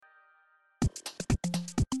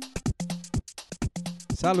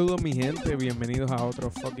Saludos mi gente, bienvenidos a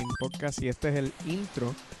otro fucking podcast y este es el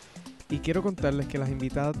intro. Y quiero contarles que las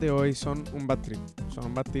invitadas de hoy son un bad trip. Son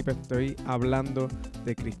un bad trip, estoy hablando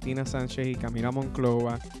de Cristina Sánchez y Camila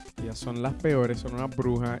Monclova. Ellas son las peores, son unas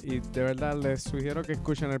brujas y de verdad les sugiero que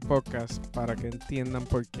escuchen el podcast para que entiendan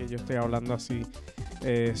por qué yo estoy hablando así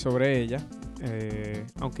sobre ellas.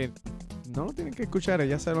 Aunque no lo tienen que escuchar,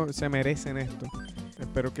 ellas se merecen esto.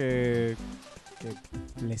 Espero que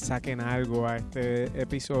le saquen algo a este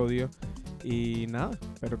episodio. Y nada,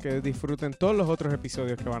 espero que disfruten todos los otros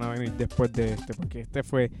episodios que van a venir después de este, porque este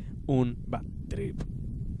fue un bad trip.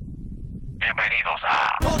 Bienvenidos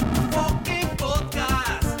a Fucking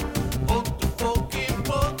Podcast. Fucking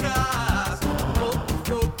Podcast.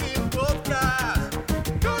 Fucking Podcast.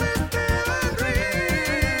 Con Esteban Ruiz.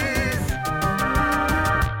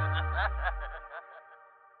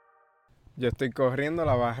 Yo estoy corriendo,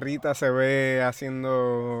 la barrita se ve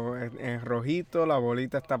haciendo en rojito, la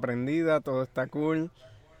bolita está prendida, todo está cool.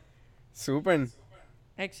 Súper.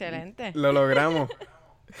 Excelente. Lo logramos.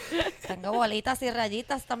 Tengo bolitas y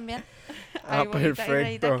rayitas también. Ay, bolitas y perfecto.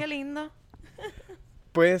 rayitas, qué lindo.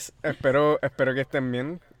 Pues espero que estén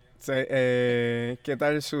bien. ¿Qué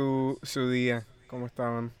tal su día? ¿Cómo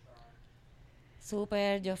estaban?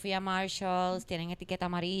 Súper, yo fui a Marshalls, tienen etiqueta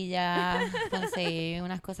amarilla, conseguí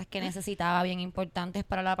unas cosas que necesitaba bien importantes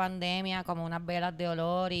para la pandemia, como unas velas de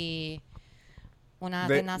olor y una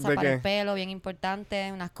tenaza ¿de para qué? el pelo bien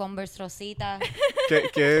importante, unas Converse rositas.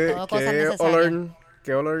 ¿Qué Todo cosas necesarias.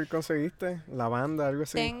 ¿Qué olor conseguiste? ¿Lavanda, algo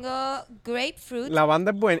así? Tengo grapefruit.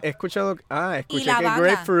 Lavanda es buena. Escuché que lavanda.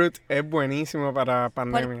 grapefruit es buenísimo para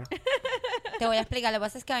pandemia. Te voy a explicar, lo que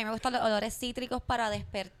pasa es que a mí me gustan los olores cítricos para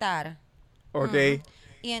despertar. Ok.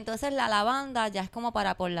 Y entonces la lavanda ya es como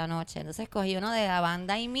para por la noche. Entonces cogí uno de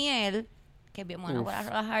lavanda y miel, que es bien bueno para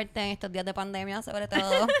relajarte en estos días de pandemia, sobre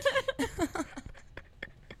todo.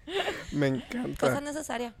 Me encanta. Cosas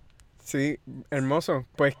necesarias. Sí, hermoso.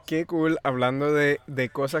 Pues qué cool. Hablando de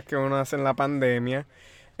cosas que uno hace en la pandemia,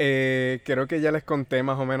 creo que ya les conté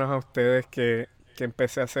más o menos a ustedes que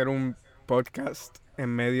empecé a hacer un podcast en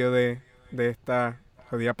medio de esta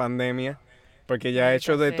jodida pandemia. Porque ya he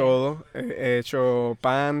hecho de todo. He hecho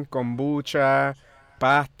pan, kombucha,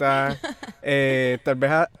 pasta. Tal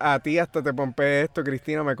vez a ti hasta te pompé esto,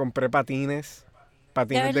 Cristina. Me compré patines.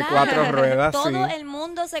 Patines de 4 ruedas, Todo sí. el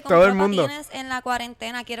mundo se Todo compró el mundo. patines en la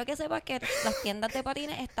cuarentena. Quiero que sepas que las tiendas de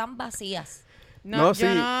patines están vacías. No, sí.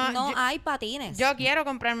 No hay patines. Yo quiero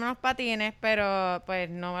comprarme unos patines, pero pues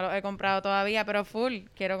no me los he comprado todavía, pero full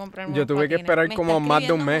quiero comprarme Yo unos tuve que patines. esperar Me como está más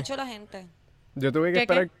de un escribiendo mes. mucho la gente. Yo tuve ¿Qué?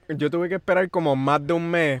 que esperar como más de un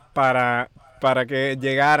mes para que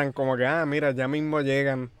llegaran, como que, mira, ya mismo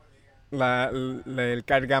llegan el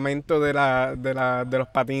cargamento de los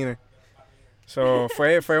patines. So,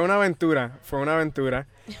 fue una aventura,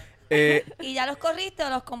 ¿Y ya los corriste o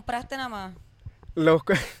los compraste nada más? Los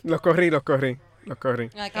corrí. Ok.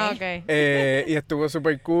 Ok. Y estuvo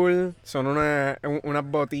súper cool. Son unas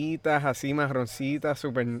botitas así marroncitas,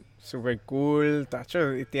 súper cool.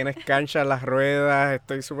 Tacho, y tienes cancha en las ruedas.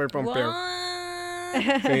 Estoy súper pompeado. What?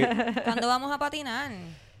 Sí. ¿Cuándo vamos a patinar?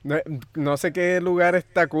 No sé qué lugar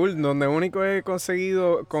está cool. Donde único he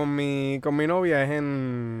conseguido con mi novia es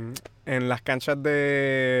en las canchas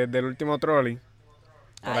del último trolley.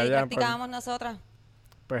 Por Ahí allá, practicábamos nosotras.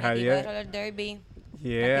 Pues Mi equipo de ayer. roller derby.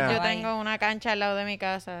 Yeah. Yo tengo una cancha al lado de mi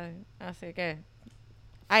casa, así que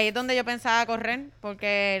ahí es donde yo pensaba correr,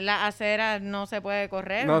 porque la acera no se puede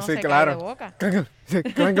correr, No, uno sí, se claro. cae de boca. Sí,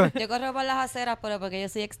 claro. Yo corro por las aceras, pero porque yo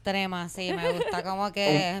soy extrema, sí, me gusta como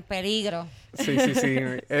que peligro. Sí.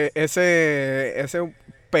 Ese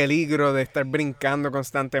peligro de estar brincando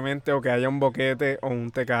constantemente o que haya un boquete o un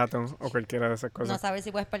tecato o cualquiera de esas No cosas. sabes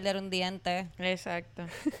si puedes perder un diente. Exacto.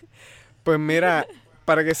 Pues mira,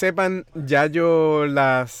 para que sepan, ya yo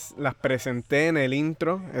las presenté en el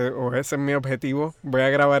intro, o ese es mi objetivo. Voy a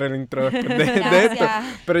grabar el intro después de esto.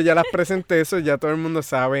 Gracias. Pero ya las presenté, eso ya todo el mundo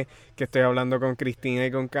sabe que estoy hablando con Cristina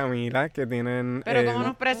y con Camila, que tienen... Pero ¿cómo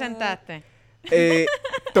nos presentaste?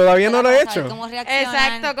 Todavía no lo he Vamos a ver hecho. ¿Cómo reaccionan?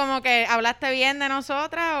 Exacto, como que hablaste bien de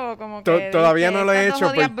nosotras o como que Todavía dijiste, no lo he "Estas hecho,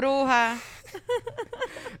 dos jodidas pues". brujas.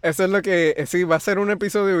 Eso es lo que... Sí, va a ser un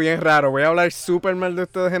episodio bien raro. Voy a hablar súper mal de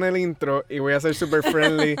ustedes en el intro y voy a ser súper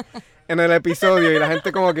friendly en el episodio. Y la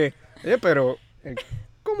gente como que... Oye, pero...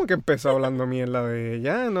 ¿Cómo que empezó hablando mierda de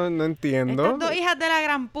ella? No entiendo. Estas dos hijas de la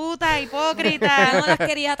gran puta, Yo hipócritas. no las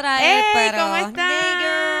quería traer, ¡Ey! pero... ¿Cómo están? Hey,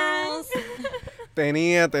 girls.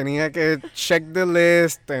 Tenía que check the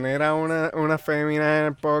list, tener a una fémina en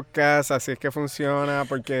el podcast, así es que funciona,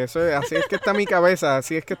 porque así es que está mi cabeza,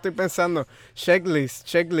 así es que estoy pensando.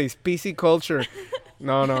 Checklist, PC culture.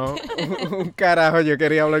 No, no. Un carajo, yo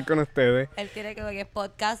quería hablar con ustedes. Él tiene que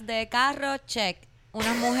podcast de carro, check.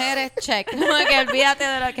 Unas mujeres, check. No, que olvídate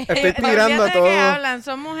de lo que Estoy tirando a Olvídate de que todo. hablan,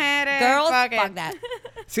 son mujeres. Girls, fuck it. fuck that.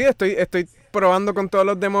 Sí, estoy probando con todos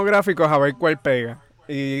los demográficos a ver cuál pega.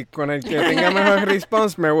 Y con el que tenga mejor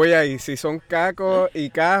response me voy ahí. Si son cacos y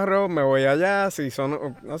carros, me voy allá. Si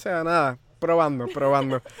son, o sea, nada, probando.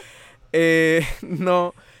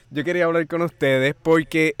 No, yo quería hablar con ustedes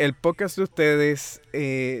porque el podcast de ustedes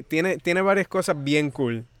tiene varias cosas bien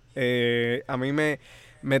cool. A mí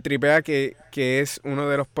me tripea que es uno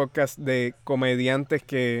de los podcasts de comediantes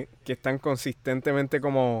que están consistentemente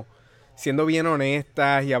como siendo bien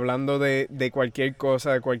honestas y hablando de cualquier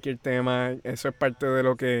cosa, de cualquier tema. Eso es parte de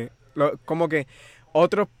lo que... como que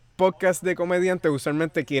otros podcasts de comediantes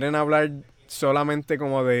usualmente quieren hablar solamente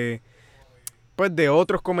como de... pues de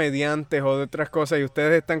otros comediantes o de otras cosas y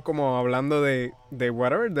ustedes están como hablando de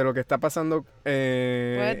whatever, de lo que está pasando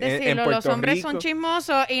Puedes en decirlo, Puerto los hombres Rico. son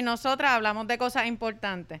chismosos y nosotras hablamos de cosas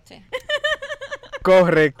importantes. Sí.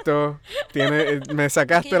 Correcto. Me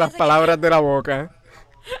sacaste yo las sé que- palabras de la boca.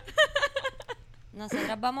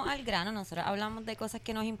 Nosotras vamos al grano, nosotras hablamos de cosas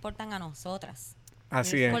que nos importan a nosotras.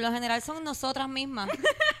 Así es. Por lo general son nosotras mismas.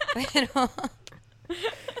 Pero.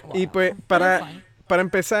 Y Wow. pues Pero fine. para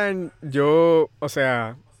empezar, yo, o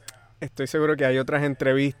sea, estoy seguro que hay otras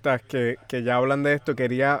entrevistas que ya hablan de esto.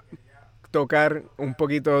 Quería tocar un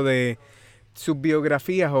poquito de sus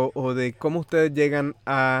biografías o de cómo ustedes llegan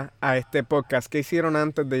a este podcast. ¿Qué hicieron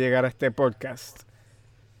antes de llegar a este podcast?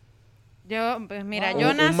 Yo, pues mira, Wow. yo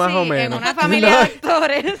Un nací más o en menos. una familia No. de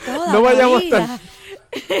actores Toda No vayamos vida. tan...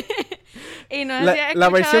 y no La- había la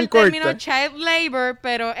escuchado versión el término corta. child labor,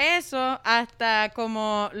 pero eso hasta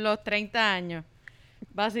como los 30 años,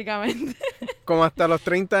 básicamente. Como hasta los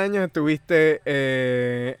 30 años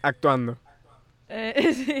estuviste actuando.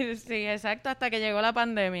 Sí, exacto, hasta que llegó la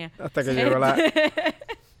pandemia. Hasta que llegó la...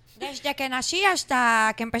 Desde que nací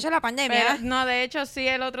hasta que empezó la pandemia. Pero, no, de hecho, sí,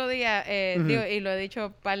 el otro día, Ujú. digo, y lo he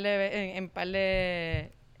dicho en par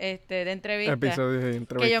de entrevistas, Episodios de que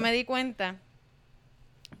entrevista. yo me di cuenta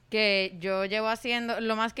que yo llevo haciendo,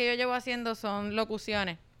 lo más que yo llevo haciendo son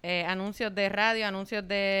locuciones, anuncios de radio, anuncios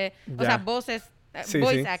de, o Ya. sea, voces, Sí,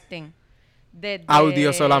 voice sí. acting.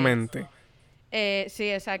 Audio solamente.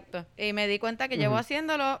 Sí, exacto. Y me di cuenta que llevo Ujú.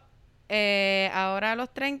 haciéndolo, ahora a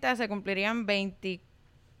los 30 se cumplirían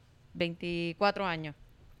 24 años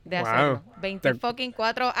de Wow. hacerlo. 20 Te- fucking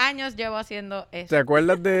 4 años llevo haciendo eso. ¿Te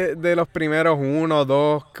acuerdas de los primeros uno o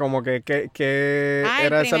dos? Como que Ah, el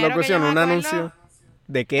era esa primero que yo locución, me un acuerdo, anuncio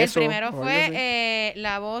de queso. El primero o algo fue así.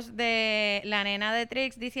 la voz de la nena de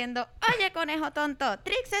Trix diciendo, oye, conejo tonto,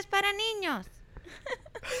 Trix es para niños.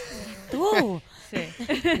 Tú. Sí.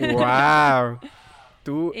 ¡Wow!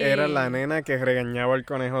 Tú eras Y- la nena que regañaba al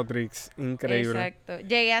conejo Trix. Increíble. Exacto.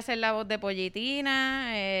 Llegué a hacer la voz de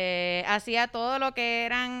Pollitina, hacía todo lo que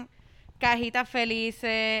eran cajitas felices,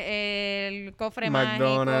 el cofre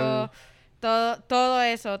McDonald's. mágico, todo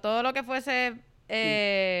eso, todo lo que fuese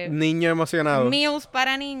Niño emocionado. meals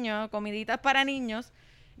para niños, comiditas para niños.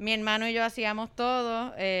 Mi hermano y yo hacíamos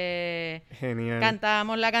todo. Genial.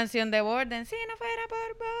 Cantábamos la canción de Borden. Si no fuera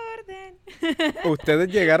por Borden. Ustedes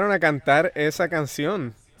llegaron a cantar esa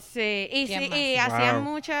canción. Sí, y, ¿Quién sí, más? y Wow. hacían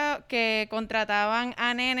mucho que contrataban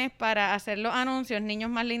a nenes para hacer los anuncios, niños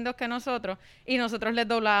más lindos que nosotros, y nosotros les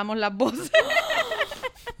doblábamos las voces.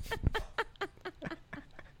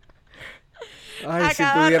 Ay, A si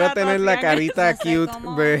cada pudiera rato tener la hacían carita eso. No sé cute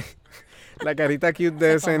cómo- de... La carita cute de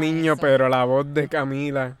sé ese cómo es niño, eso. pero la voz de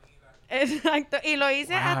Camila. Exacto, y lo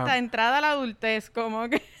hice Wow. hasta entrada a la adultez, como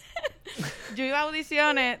que yo iba a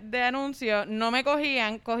audiciones de anuncios, no me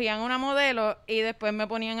cogían una modelo y después me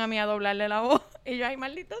ponían a mí a doblarle la voz. Y yo, ay,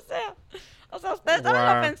 maldito sea. O sea, ustedes saben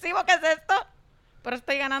Wow. lo ofensivo que es esto, pero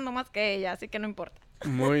estoy ganando más que ella, así que no importa.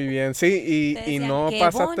 Muy bien, sí, Te y decían, no qué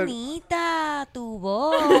pasaste... bonita tu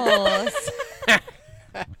voz.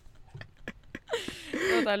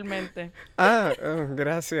 Totalmente.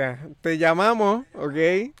 Gracias. Te llamamos,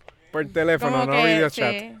 ¿ok? Por teléfono, Como no que, video sí.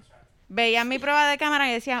 chat. Veían mi prueba de cámara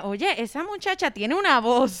y decían, oye, esa muchacha tiene una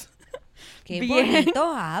voz. Qué Bien.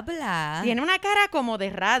 bonito habla. Tiene una cara como de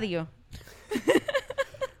radio.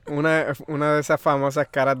 Una de esas famosas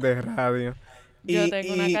caras de radio. Yo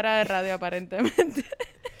tengo una cara de radio aparentemente.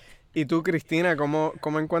 Y tú, Cristina, ¿cómo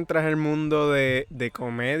encuentras el mundo de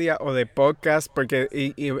comedia o de podcast? Porque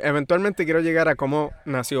y eventualmente quiero llegar a cómo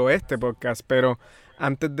nació este podcast, pero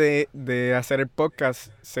antes de hacer el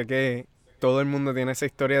podcast, sé que todo el mundo tiene esa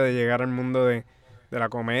historia de llegar al mundo de la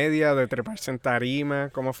comedia, de treparse en tarima.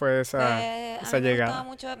 ¿Cómo fue A esa mí me gustaba llegada?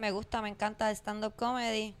 mucho, me gusta, me encanta el stand-up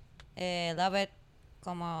comedy. Love it.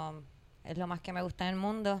 Como es lo más que me gusta en el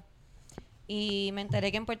mundo. Y me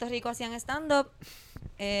enteré que en Puerto Rico hacían stand-up.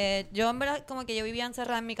 Yo en verdad como que yo vivía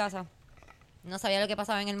encerrada en mi casa. No sabía lo que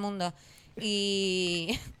pasaba en el mundo.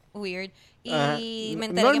 Y... weird. Y Ajá. me enteré que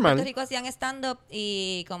en Normal. Puerto Rico hacían stand-up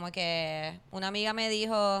y como que una amiga me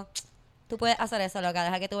dijo, tú puedes hacer eso, loca,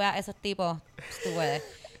 deja que tú veas esos tipos, tú puedes.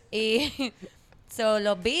 Y so,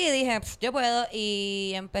 los vi y dije, yo puedo.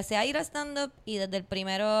 Y empecé a ir a stand-up y desde el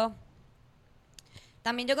primero...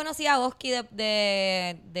 También yo conocí a Oski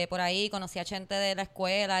de por ahí, conocí a gente de la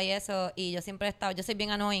escuela y eso, y yo siempre estaba, yo soy bien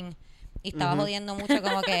annoying, y estaba jodiendo mucho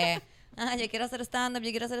como que, yo quiero hacer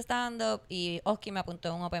stand-up, y Oski me apuntó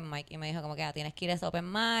a un open mic, y me dijo como que, tienes que ir a ese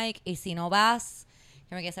open mic, y si no vas,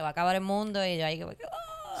 que se va a acabar el mundo, y yo ahí como que,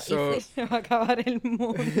 y So, fui. Se va a acabar el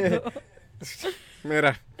mundo.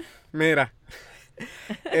 mira.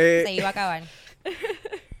 Se iba a acabar.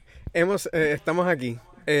 Estamos aquí.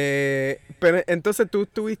 Pero entonces tú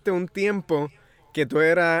tuviste un tiempo que tú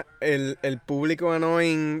eras el público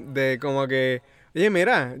annoying de como que, oye,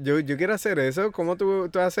 mira, yo quiero hacer eso, ¿cómo tú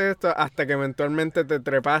haces esto? Hasta que eventualmente te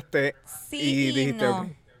trepaste Sí y y dijiste, no. ok.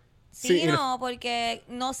 Sí y no. no, porque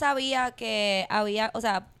no sabía que había, o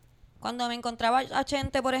sea, cuando me encontraba a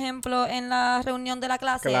Chente, por ejemplo, en la reunión de la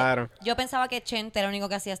clase, Claro. yo pensaba que Chente era el único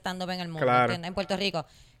que hacía stand-up en el mundo, Claro. ¿entiendes? En Puerto Rico.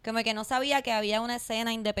 Como que no sabía que había una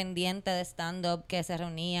escena independiente de stand-up que se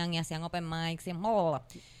reunían y hacían open mics y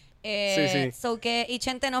Sí. y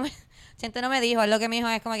Chente no me dijo, él lo que me dijo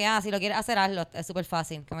es como que, si lo quieres hacer, hazlo, es súper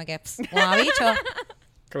fácil. Como que, mamabicho, eres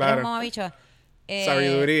un Claro. mamabicho.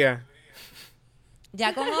 Sabiduría.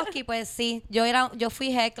 Ya con Oski, pues sí, yo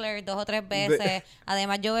fui heckler 2 o 3 veces.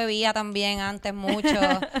 Además, yo bebía también antes mucho.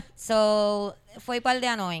 So, fui par de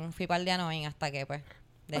annoying hasta que, pues,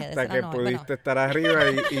 dejé de Hasta ser que annoying. Bueno, pudiste estar arriba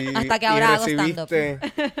y Hasta que y ahora hago recibiste.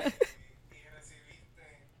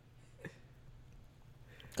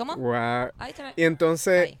 ¿cómo? Guau. Ay, se me- Y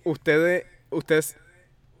entonces, Ay. ustedes,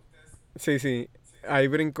 sí, ahí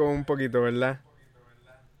brincó un poquito, ¿verdad?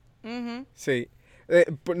 Ujú. Sí.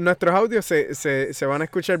 Nuestros audios se van a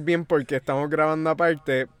escuchar bien porque estamos grabando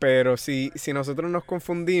aparte, pero si nosotros nos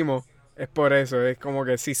confundimos, es por eso. Es como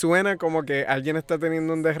que si suena como que alguien está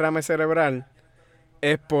teniendo un derrame cerebral,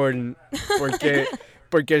 es porque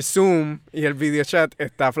el Zoom y el video chat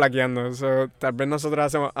está flaqueando. So, tal vez nosotros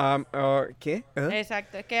hacemos, ¿qué? ¿Ah?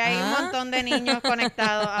 Exacto, es que hay un Ah. montón de niños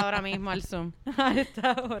conectados ahora mismo al Zoom a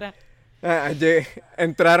esta hora.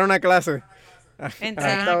 Entraron a clase.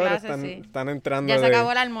 Entraron esta a hora clase, están, sí. están entrando Ya se de-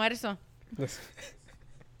 acabó el almuerzo.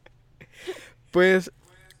 Pues,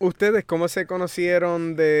 ¿ustedes cómo se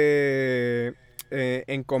conocieron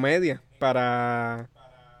en comedia?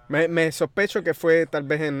 Me sospecho que fue tal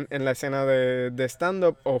vez en la escena de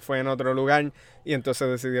stand-up o fue en otro lugar y entonces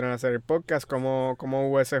decidieron hacer el podcast. ¿Cómo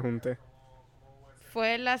hubo ese junte?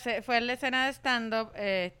 Fue en la escena de stand-up.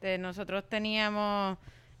 Nosotros teníamos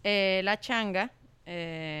la changa.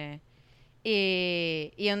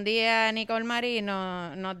 Y un día Nicole Marie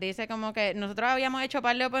nos dice como que nosotros habíamos hecho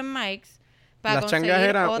par de open mics para Las changas conseguir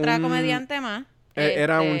era otra un- comediante más.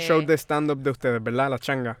 Era un show de stand-up de ustedes, ¿verdad? La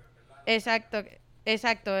changa. Exacto,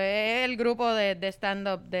 es el grupo de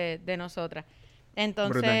stand-up de nosotras.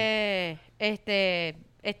 Entonces,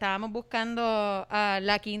 estábamos buscando a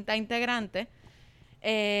la quinta integrante.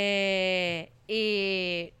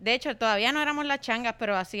 Y de hecho, todavía no éramos las changas,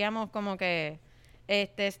 pero hacíamos como que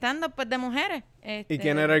stand-up pues, de mujeres. ¿Y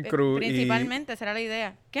quién era el crew? Principalmente, esa era la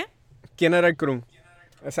idea. ¿Qué? ¿Quién era el crew?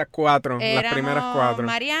 Esas 4, las primeras 4.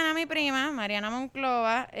 Mariana, mi prima, Mariana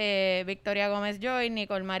Monclova, Victoria Gómez Joy,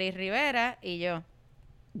 Nicole Maris Rivera y yo.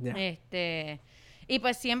 Ya. Y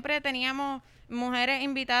pues siempre teníamos mujeres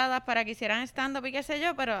invitadas para que hicieran stand-up y qué sé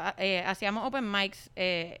yo, pero hacíamos open mics,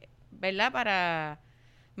 ¿verdad?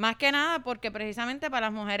 Más que nada porque precisamente para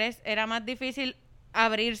las mujeres era más difícil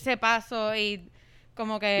abrirse paso y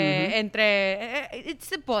como que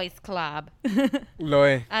it's a boys club. Lo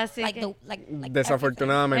es, Así Like que...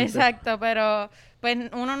 desafortunadamente. Exacto, pero pues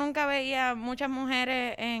uno nunca veía muchas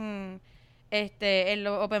mujeres en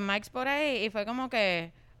los open mics por ahí y fue como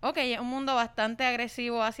que, ok, es un mundo bastante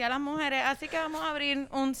agresivo hacia las mujeres, así que vamos a abrir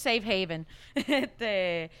un safe haven.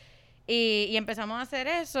 Y empezamos a hacer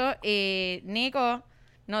eso y Nico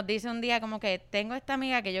nos dice un día como que tengo esta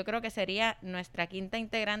amiga que yo creo que sería nuestra quinta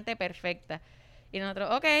integrante perfecta. Y nosotros,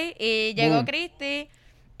 ok, y llegó Boom. Cristi.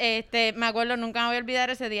 Me acuerdo, nunca me voy a olvidar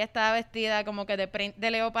ese día, estaba vestida como que de print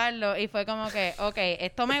de leopardo y fue como que, ok,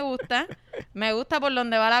 esto me gusta por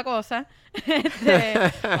donde va la cosa.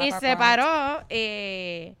 Y se paró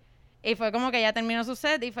Y fue como que ella terminó su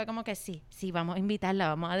set y fue como que sí, vamos a invitarla,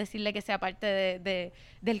 vamos a decirle que sea parte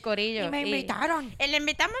del corillo. Y me invitaron. Y le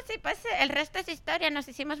invitamos y pues el resto es historia, nos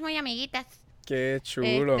hicimos muy amiguitas. Qué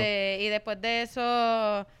chulo. Y después de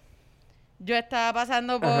eso, yo estaba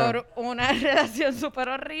pasando por Ajá. una relación súper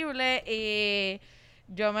horrible y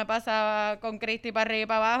yo me pasaba con Cristi para arriba y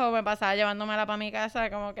para abajo, me pasaba llevándomela para mi casa,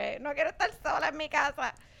 como que no quiero estar sola en mi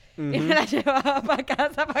casa. Y me la llevaba para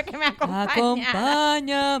casa para que me acompañara.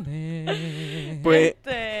 Acompáñame. Pues,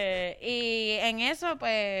 Y en eso,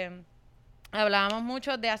 pues, hablábamos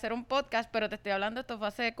mucho de hacer un podcast, pero te estoy hablando, esto fue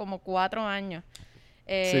hace como 4 años.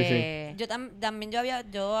 Yo también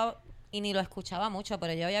y ni lo escuchaba mucho,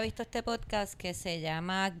 pero yo había visto este podcast que se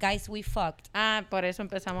llama Guys We Fucked. Por eso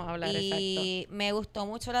empezamos a hablar, Y me gustó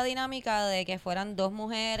mucho la dinámica de que fueran 2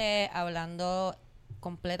 mujeres hablando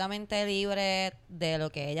completamente libre de lo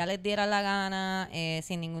que ella les diera la gana,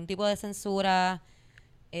 sin ningún tipo de censura.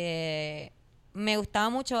 Me gustaba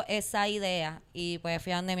mucho esa idea. Y pues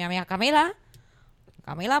fui a donde mi amiga Camila,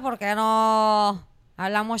 ¿por qué no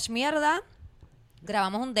hablamos mierda?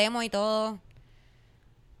 Grabamos un demo y todo.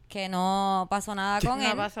 Que no pasó nada con él.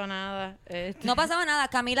 No pasó nada. No pasaba nada.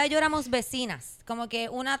 Camila y yo éramos vecinas, como que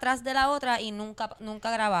una atrás de la otra y nunca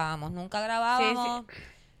grabábamos.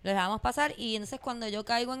 Lo dejábamos pasar y entonces cuando yo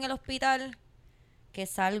caigo en el hospital, que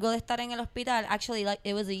salgo de estar en el hospital, actually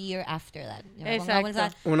it was a year after that. Yo me pongo a Exacto.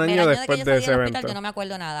 pensar, Un año el de después que yo de salí ese del hospital, evento. yo no me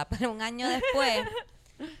acuerdo nada, pero un año después,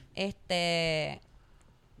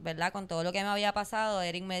 ¿verdad? Con todo lo que me había pasado,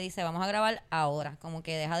 Eric me dice, vamos a grabar ahora, como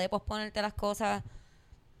que deja de posponerte las cosas.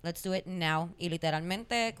 Let's do it now. Y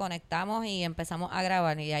literalmente conectamos y empezamos a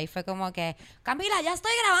grabar. Y ahí fue como que, Camila, ya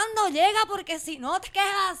estoy grabando, llega porque si no te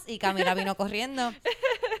quejas. Y Camila vino corriendo.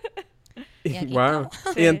 Y aquí wow.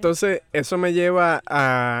 estamos. Y entonces eso me lleva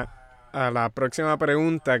a la próxima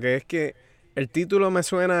pregunta, que es que el título me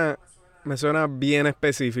suena bien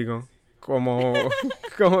específico. Como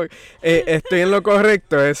estoy en lo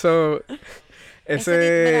correcto, ese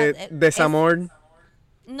mira, desamor.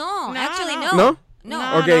 No, No, actually no. ¿No?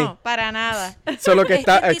 No, Ok. no, para nada. Solo que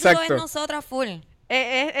está, Este título exacto. es nosotras full.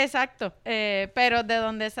 Exacto. Pero de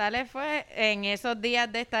donde sale fue en esos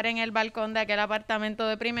días de estar en el balcón de aquel apartamento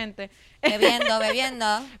deprimente, Bebiendo.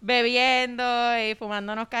 bebiendo y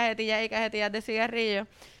fumándonos cajetillas y cajetillas de cigarrillos.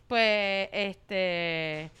 Pues,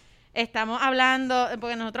 estamos hablando,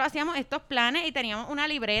 porque nosotros hacíamos estos planes y teníamos una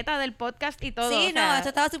libreta del podcast y todo. Sí, o sea, no, esto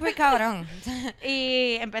estaba súper cabrón.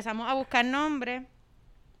 Y empezamos a buscar nombres.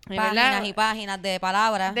 Páginas ¿verdad? y páginas de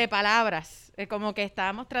palabras. De palabras. Como que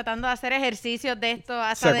estábamos tratando de hacer ejercicios de esto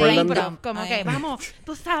hasta ¿Se de acuerdan impro. de- Como Ay. que vamos,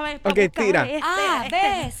 tú sabes, pa' Ok, buscar tira. A,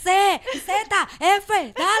 B, C, Z,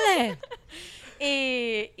 F, dale.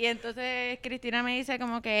 Y entonces Cristina me dice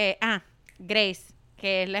como que, Grace,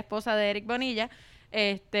 que es la esposa de Eric Bonilla,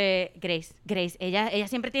 Grace, ella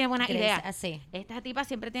siempre tiene buenas Grace, ideas. así. Esta tipa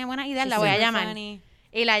siempre tiene buenas ideas, She's la voy a super llamar. funny.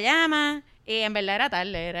 Y la llama, y en verdad era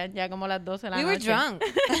tarde, eran ya como las 12 de la We were noche. drunk.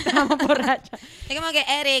 Estábamos borrachas. Es como que,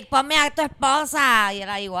 Eric, ponme a tu esposa. Y él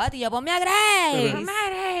ahí, what? Y yo, ponme a Grace. Mamá,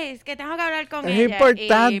 Grace, que tengo que hablar con Es ella.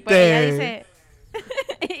 importante. Y pues ella dice...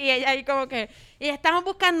 y ella ahí como que... Y estamos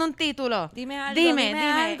buscando un título. Dime algo, Dime.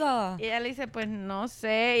 algo. Y ella le dice, pues no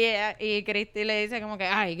sé. Y Cristi le dice como que,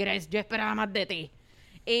 ay, Grace, yo esperaba más de ti.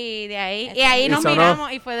 Y de ahí... Y ahí Y nos sonó-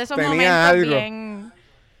 miramos y fue de esos tenía momentos algo. bien...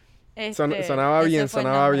 Sonaba ese bien, fue el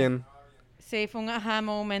sonaba nombre. bien. Sí, fue un aha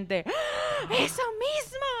moment de... ¡Ah! ¡Eso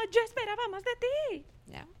mismo! Yo esperaba más de ti.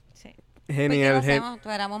 Ya. Sí. Genial. Porque lo hacemos,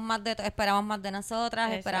 esperamos más de nosotras,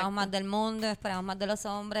 Exacto. esperamos más del mundo, esperamos más de los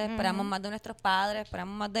hombres, esperamos más de nuestros padres,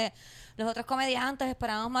 esperamos más de los otros comediantes,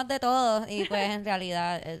 esperamos más de todos. Y pues en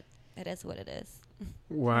realidad, it is what it is.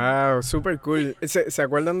 Wow, super cool. ¿Se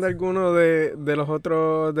acuerdan de alguno de los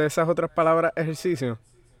otros, de esas otras palabras ejercicio?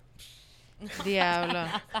 Diablo.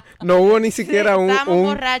 No hubo ni siquiera Estábamos un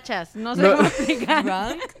borrachas. No sé no. cómo explicar.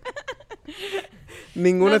 Drunk.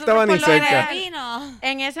 ninguno Nosotros estaba ni por lo cerca. general- Vino.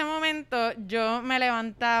 En ese momento yo me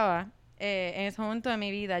levantaba, en ese momento de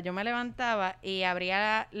mi vida, yo me levantaba y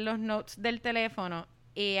abría los notes del teléfono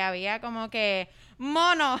y había como que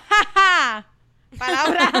mono, jaja,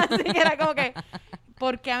 palabras así que era como que,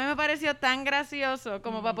 porque a mí me pareció tan gracioso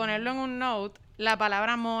como para ponerlo en un note, la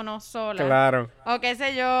palabra mono sola. Claro. O qué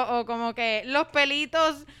sé yo, o como que los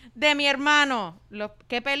pelitos de mi hermano.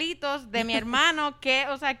 ¿Qué pelitos de mi hermano?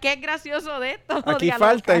 O sea, qué gracioso de esto. Aquí diga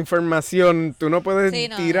falta loca. información. Tú no puedes Sí,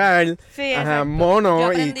 no. tirar Sí, ajá, exacto. mono Yo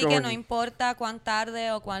y aprendí como que no importa cuán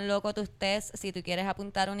tarde o cuán loco tú estés, si tú quieres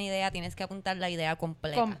apuntar una idea, tienes que apuntar la idea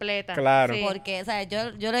completa. Completa. Claro. Sí. Porque, o sea, yo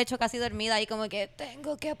lo he hecho casi dormida ahí como que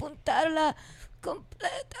tengo que apuntarla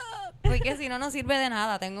completa. Porque si no, no sirve de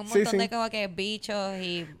nada. Tengo un Sí, montón sí. de como que bichos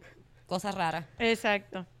y cosas raras.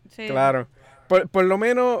 Exacto. Sí. Claro. Por lo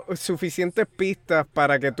menos suficientes pistas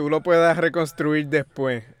para que tú lo puedas reconstruir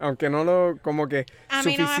después. Aunque no lo, como que A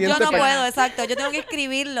mí no me suficiente Yo no funciona. puedo, exacto. Yo tengo que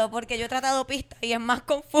escribirlo porque yo he tratado pistas y es más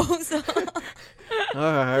confuso.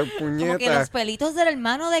 Ay, Como que puñeta. los pelitos del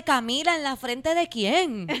hermano de Camila en la frente de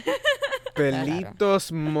quién.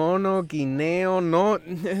 Pelitos, mono, guineo, no.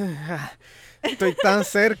 Estoy tan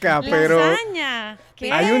cerca, Lasaña. pero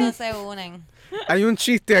 ¿Qué? Hay un- No se unen. hay un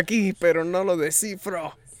chiste aquí, pero no lo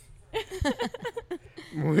descifro.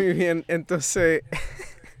 Muy bien, entonces.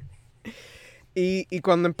 Y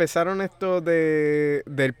cuando empezaron esto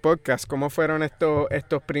del podcast, ¿cómo fueron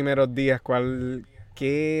estos primeros días? ¿Cuál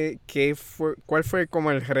fue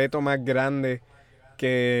como el reto más grande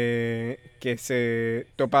que se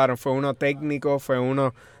toparon? ¿Fue uno técnico? ¿Fue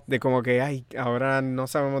uno de como que, ay, ahora no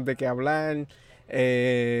sabemos de qué hablar?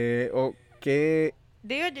 ¿O qué?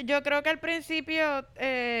 Digo, yo creo que al principio,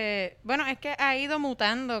 bueno, es que ha ido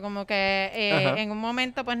mutando, como que Ajá. en un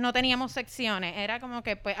momento pues no teníamos secciones, era como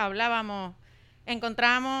que pues hablábamos,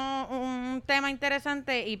 encontrábamos un tema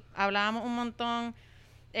interesante y hablábamos un montón.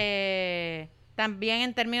 También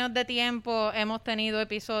en términos de tiempo hemos tenido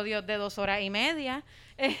episodios de 2 horas y media,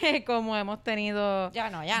 como hemos tenido... Ya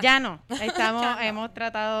no, ya no. Ya no, estamos, Ya no. hemos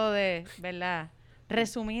tratado de, ¿verdad?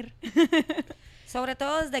 Resumir. Sobre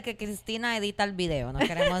todo desde que Cristina edita el video. No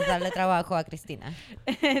queremos darle trabajo a Cristina.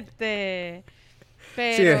 Pero,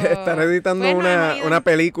 Sí, estar editando pues, nos hemos ido- una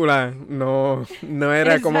película no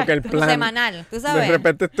era como que el Exacto. plan. Semanal, tú De sabes.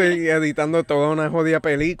 repente estoy editando toda una jodida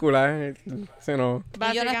película. Se no.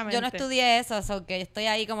 Y yo no Básicamente. estudié eso, que yo estoy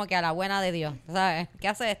ahí como que a la buena de Dios, ¿sabes? ¿Qué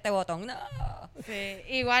hace este botón? No. Sí,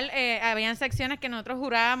 igual habían secciones que nosotros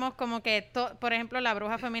jurábamos como que, por ejemplo, la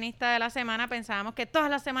bruja feminista de la semana, pensábamos que todas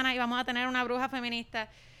las semanas íbamos a tener una bruja feminista.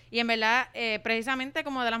 Y en verdad, precisamente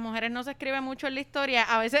como de las mujeres no se escribe mucho en la historia,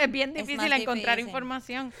 a veces es bien Es difícil más encontrar difícil.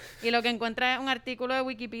 información. Y lo que encuentra es un artículo de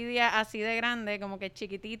Wikipedia así de grande, como que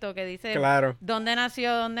chiquitito, que dice Claro. dónde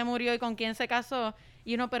nació, dónde murió y con quién se casó.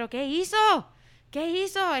 Y uno, ¿pero qué hizo? ¿Qué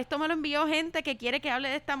hizo? Esto me lo envió gente que quiere que hable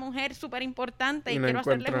de esta mujer súper importante Y y no quiero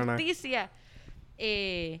hacerle encuentro nada. justicia.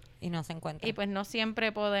 Y no se encuentra. Y pues no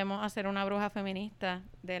siempre podemos hacer una bruja feminista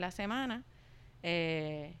de la semana.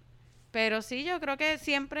 Pero sí, yo creo que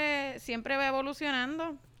siempre va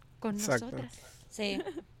evolucionando con Exacto. nosotras, Sí.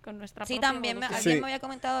 con nuestra Sí, propia también evolución. alguien Sí. me había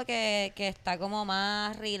comentado que está como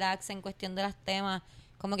más relax en cuestión de los temas.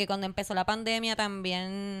 Como que cuando empezó la pandemia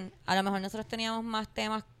también, a lo mejor nosotros teníamos más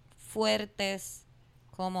temas fuertes,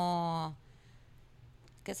 como,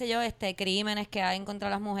 qué sé yo, crímenes que hay contra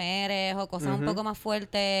las mujeres o cosas un Ujú. poco más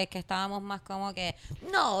fuertes, que estábamos más como que,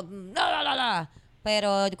 no, la.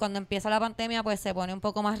 Pero cuando empieza la pandemia, pues se pone un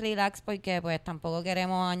poco más relax porque pues tampoco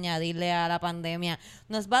queremos añadirle a la pandemia.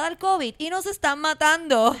 Nos va a dar COVID y nos están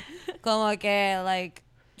matando. Como que, like,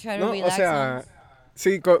 try to No, o relax. sea,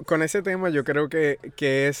 sí, con ese tema yo creo que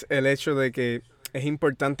es el hecho de que es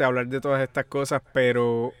importante hablar de todas estas cosas,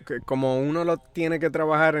 pero que como uno lo tiene que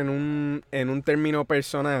trabajar en un término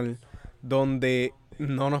personal, donde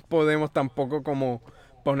no nos podemos tampoco como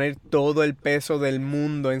poner todo el peso del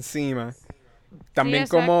mundo encima. También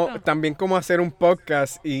exacto. también como hacer un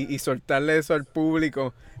podcast y soltarle eso al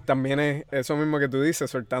público, también es eso mismo que tú dices,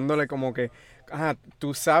 soltándole como que,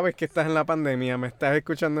 tú sabes que estás en la pandemia, me estás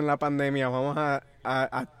escuchando en la pandemia, vamos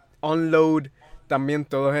a unload también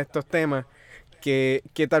todos estos temas que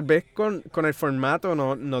tal vez con el formato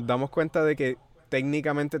nos damos cuenta de que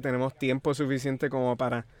técnicamente tenemos tiempo suficiente como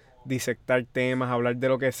para disectar temas, hablar de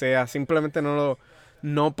lo que sea, simplemente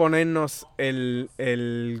no ponernos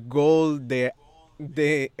el goal de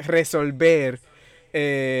resolver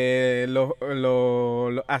los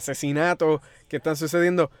asesinatos que están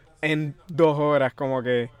sucediendo en 2 horas, como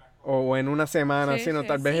que, o en una semana, Sí, sino sí.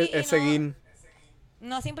 tal vez Sí, es y no- seguir.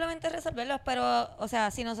 No simplemente resolverlos, pero, o sea,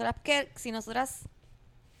 si nosotras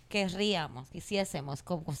querríamos, quisiésemos,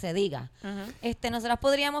 como se diga, Ajá. nosotras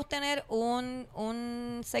podríamos tener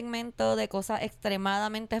un segmento de cosas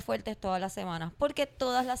extremadamente fuertes todas las semanas, porque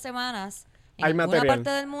todas las semanas en Hay alguna material. parte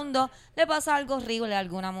del mundo le pasa algo horrible a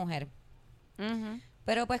alguna mujer. Ujú.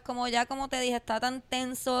 Pero pues como te dije, está tan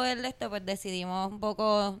tenso pues decidimos un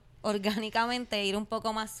poco orgánicamente ir un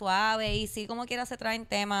poco más suave y sí, como quiera se traen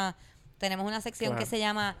temas. Tenemos una sección Claro. que se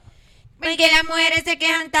llama ¿Por qué las mujeres se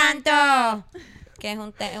quejan tanto? Que es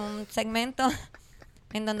un segmento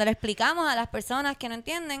en donde le explicamos a las personas que no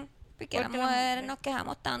entienden por qué ¿Por las qué las mujeres mujeres? nos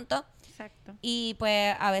quejamos tanto. Exacto. Y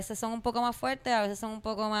pues a veces son un poco más fuertes, a veces son un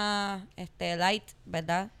poco más light,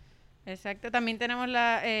 ¿verdad? Exacto, también tenemos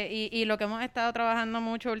y lo que hemos estado trabajando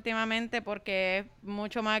mucho últimamente porque es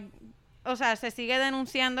mucho más o sea, se sigue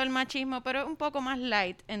denunciando el machismo, pero es un poco más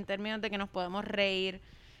light en términos de que nos podemos reír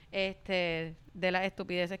de las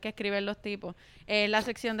estupideces que escriben los tipos. La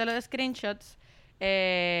sección de los screenshots,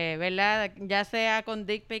 ¿verdad? Ya sea con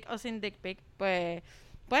dick pic o sin dick pic, pues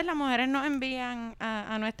las mujeres nos envían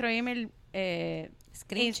a nuestro email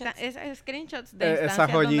Screenshots. screenshots de Esas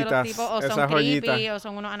instancias donde los joyitas, tipos o esas son creepy joyitas. o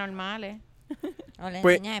son unos anormales. O le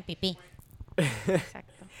Pues- enseña de pipí.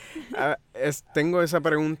 Exacto. Tengo esa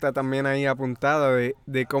pregunta también ahí apuntada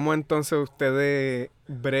de cómo entonces ustedes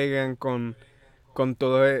bregan con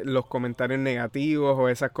todos los comentarios negativos o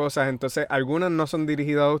esas cosas. Entonces, algunas no son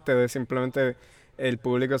dirigidas a ustedes, simplemente el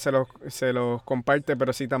público se los comparte,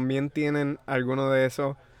 pero si también tienen alguno de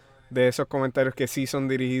esos comentarios que sí son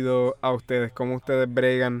dirigidos a ustedes, cómo ustedes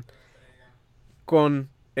bregan con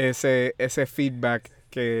ese feedback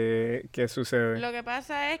que sucede. Lo que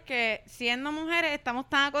pasa es que siendo mujeres estamos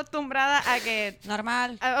tan acostumbradas a que,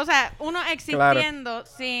 Normal. o sea, uno existiendo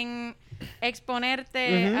sin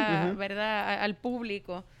exponerte Ujú, a, ujú. ¿verdad? Al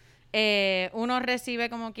público, uno recibe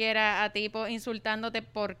como quiera a tipos insultándote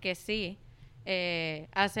porque sí.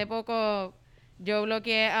 Hace poco yo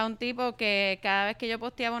bloqueé a un tipo que cada vez que yo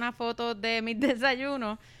posteaba una foto de mis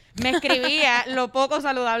desayunos, me escribía lo poco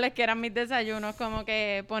saludables que eran mis desayunos, como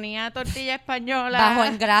que ponía tortilla española. Bajo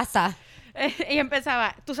en grasa. Y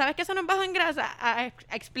empezaba, ¿tú sabes que eso no es bajo en grasa? A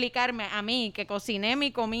explicarme a mí, que cociné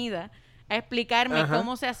mi comida, a explicarme Ajá.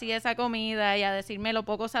 cómo se hacía esa comida y a decirme lo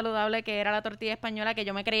poco saludable que era la tortilla española, que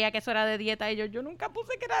yo me creía que eso era de dieta y yo nunca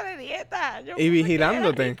puse que era de dieta. Yo puse Y que era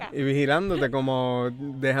vigilándote, rica. como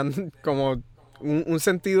dejando como un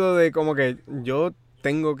sentido de como que yo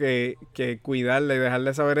tengo que cuidarle y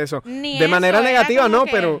dejarle saber eso. Ni De eso, manera era negativa, como no,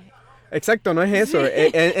 que- pero exacto, no es eso. Sí.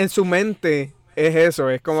 En su mente es eso,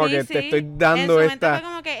 es como Sí, que sí. te estoy En dando su mente esta... fue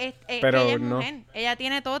como que, que pero ella es no. mujer, ella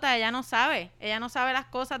tiene tota, ella no sabe las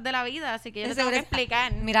cosas de la vida, así que yo De le tengo que seguro-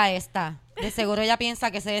 explicar. Mira esta. De seguro ella piensa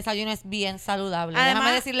que ese desayuno es bien saludable. Además-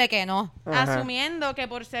 Déjame decirle que no. Ajá. Asumiendo que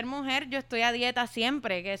por ser mujer yo estoy a dieta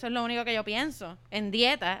siempre, que eso es lo único que yo pienso, en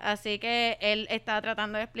dieta. Así que él estaba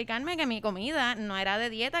tratando de explicarme que mi comida no era de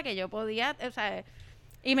dieta, que yo podía, o sea,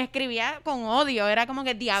 y me escribía con odio, era como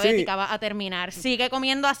que diabética Sí. va a terminar. Sigue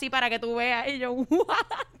comiendo así para que tú veas. Y yo, ¿what?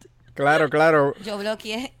 Claro. Yo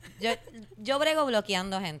bloqueé. Yo brego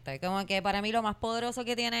bloqueando gente. Como que para mí lo más poderoso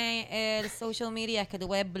que tiene el social media es que tú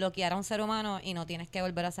puedes bloquear a un ser humano y no tienes que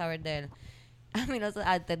volver a saber de él. A mí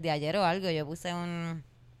antes de ayer o algo yo puse un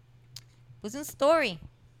story.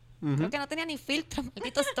 Ujú. Creo que no tenía ni filtro,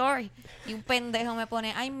 maldito story. Y un pendejo me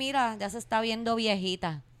pone, ay mira, ya se está viendo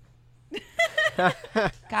viejita.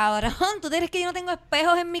 Cabrón, ¿tú crees que yo no tengo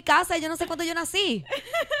espejos en mi casa y yo no sé cuándo yo nací?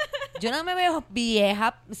 Yo no me veo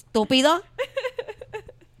vieja, estúpido.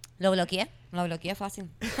 Lo bloqueé fácil.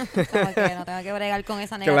 Como que no tengo que bregar con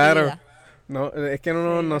esa negatividad. Claro. No, es que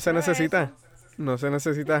no se necesita. No se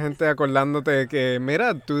necesita gente acordándote de que,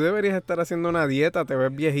 mira, tú deberías estar haciendo una dieta, te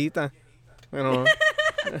ves viejita. Bueno,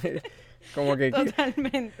 como que...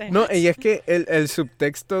 Totalmente. No, y es que el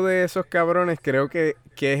subtexto de esos cabrones creo que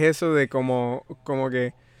es eso de como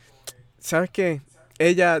que, ¿sabes qué?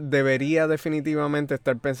 Ella debería definitivamente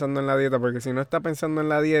estar pensando en la dieta, porque si no está pensando en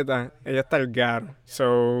la dieta, ella está al garo.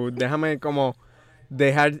 So, déjame como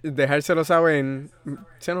dejárselo saber.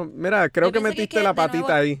 Chano, mira, creo Yo que pienso que metiste es que, la de patita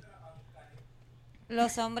nuevo, ahí.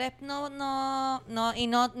 Los hombres y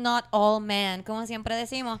not all men, como siempre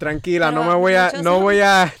decimos. Tranquila, Pero no me voy a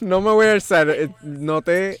alzar.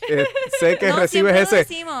 Sé que No, recibes siempre lo ese.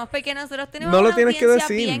 decimos, porque nosotros tenemos No lo una tienes que audiencia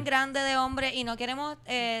decir. bien grande de hombres y no queremos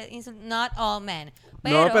not all men.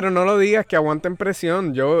 No, pero no lo digas, que aguanten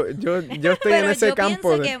presión. Yo estoy en pero ese yo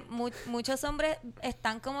campo. pienso que muchos hombres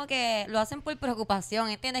están como que lo hacen por preocupación,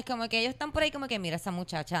 ¿entiendes? Como que ellos están por ahí como que, mira, esa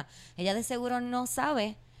muchacha, ella de seguro no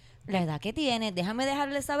sabe la edad que tiene. Déjame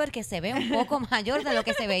dejarle saber que se ve un poco mayor de lo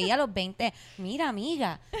que se veía a los 20. Mira,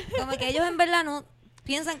 amiga. Como que ellos en verdad no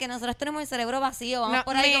piensan que nosotros tenemos el cerebro vacío. Vamos No,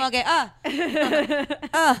 por ahí mi- como que,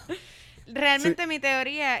 Realmente mi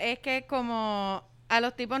teoría es que como a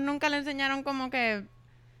los tipos nunca le enseñaron como que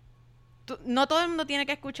no todo el mundo tiene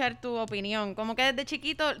que escuchar tu opinión. Como que desde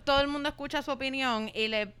chiquito todo el mundo escucha su opinión y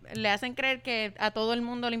le hacen creer que a todo el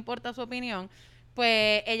mundo le importa su opinión.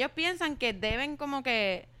 Pues ellos piensan que deben como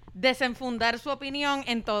que desenfundar su opinión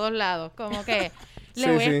en todos lados. Como que le Sí,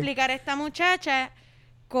 voy a sí. explicar a esta muchacha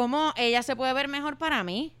cómo ella se puede ver mejor para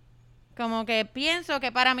mí. Como que pienso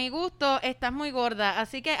que para mi gusto estás muy gorda,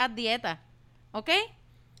 así que haz dieta. ¿Ok?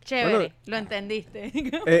 Chévere, Bueno, lo entendiste.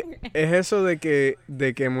 Es eso de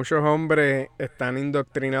que muchos hombres están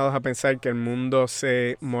indoctrinados a pensar que el mundo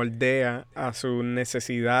se moldea a sus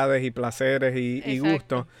necesidades y placeres y Exacto.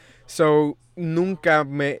 gustos. So, nunca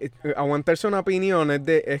aguantarse una opinión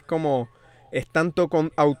es como, es tanto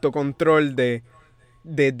con autocontrol de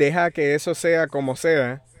deja que eso sea como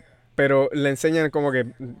sea, pero le enseñan como que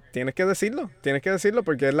tienes que decirlo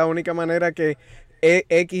porque es la única manera que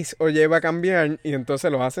X o Y va a cambiar y entonces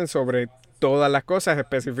lo hacen sobre todas las cosas,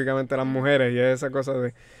 específicamente las mujeres y esa cosa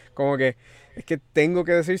de como que es que tengo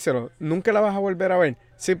que decírselo, nunca la vas a volver a ver,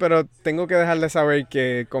 sí, pero tengo que dejarle saber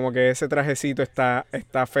que como que ese trajecito está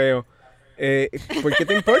feo. ¿Por qué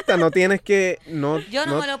te importa? No tienes que... Yo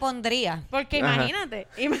no me lo pondría. Porque Ajá.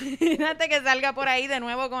 imagínate que salga por ahí de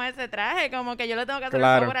nuevo con ese traje, como que yo le tengo que hacer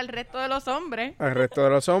Claro. el favor al resto de los hombres. Al resto de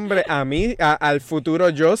los hombres, a mí, al futuro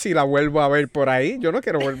yo, si la vuelvo a ver por ahí, yo no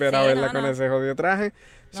quiero volver a Sí, verla no, con no. ese jodido traje.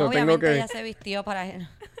 No, So, tengo obviamente que... ella se vistió para él.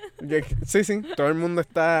 Sí, sí, todo el mundo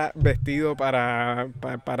está vestido para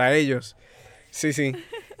ellos. Sí, sí.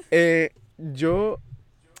 Yo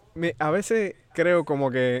a veces creo como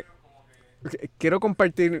que quiero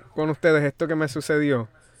compartir con ustedes esto que me sucedió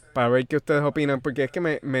para ver qué ustedes opinan, porque es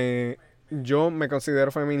que yo me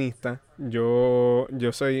considero feminista. Yo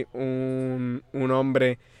soy un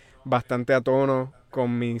hombre bastante a tono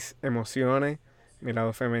con mis emociones, mi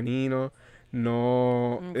lado femenino.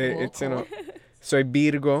 No, Un no, poco. soy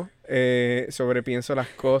Virgo, sobrepienso las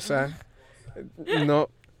cosas. No,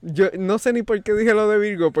 yo no sé ni por qué dije lo de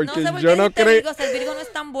Virgo, No porque sé por yo qué no dijiste creo. Virgo, si el Virgo no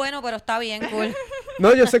es tan bueno, pero está bien, cool.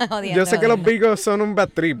 No, yo sé Jodiendo, que los jodiendo. Virgos son un bad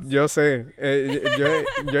trip, yo sé.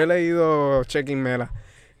 Yo he leído Checking Mela.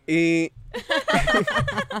 Y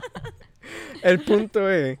el punto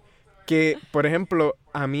es que, por ejemplo,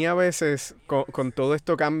 a mí a veces, con todo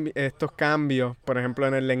estos cambios, por ejemplo,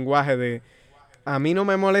 en el lenguaje a mí no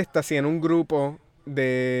me molesta si en un grupo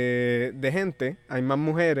de gente hay más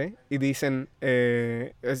mujeres y dicen,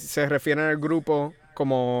 se refieren al grupo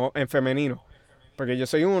como en femenino. Porque yo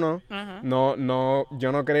soy uno, Ajá. yo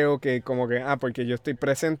no creo que como que, porque yo estoy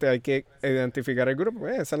presente hay que identificar el grupo.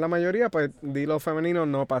 Esa es la mayoría, pues dilo femenino,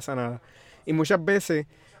 no pasa nada. Y muchas veces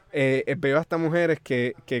veo hasta mujeres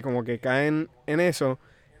que como que caen en eso,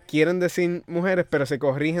 quieren decir mujeres, pero se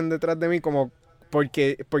corrigen detrás de mí como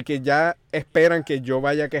porque ya esperan que yo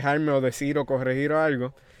vaya a quejarme o decir o corregir o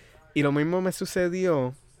algo. Y lo mismo me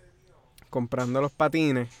sucedió comprando los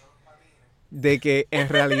patines, de que en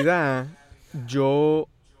realidad yo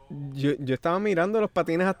estaba mirando los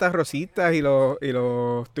patines hasta rositas y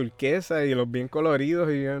los turquesas y los bien coloridos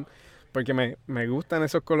porque me gustan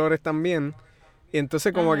esos colores también. Y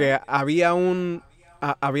entonces como que había un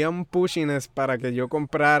pushiness para que yo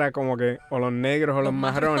comprara como que o los negros o los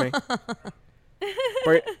marrones.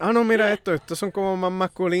 Pues, no, mira estos son como más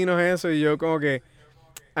masculinos eso y yo como que,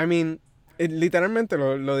 literalmente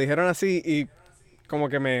lo dijeron así y como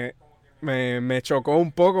que me chocó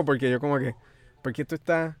un poco porque yo como que, ¿por qué tú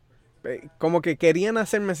estás? Como que querían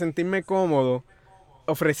hacerme sentirme cómodo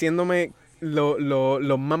ofreciéndome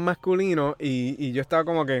lo más masculino y yo estaba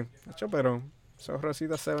como que, "Acho, pero esos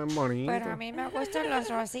rositas se ven bonitos." Pero a mí me gustan las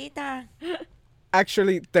rositas.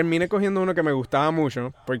 Actually, terminé cogiendo uno que me gustaba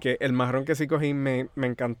mucho porque el marrón que sí cogí me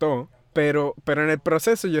encantó, pero en el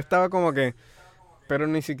proceso yo estaba como que, pero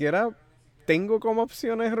ni siquiera tengo como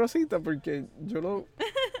opciones rositas porque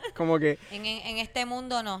como que, En este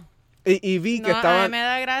mundo no. y vi No, que a estaban, mí me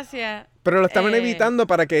da gracia. pero lo estaban eh, evitando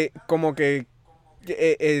para que como que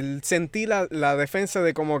sentí la defensa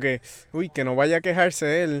de como que, uy, que no vaya a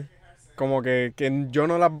quejarse él, como que yo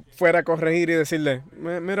no la fuera a corregir y decirle,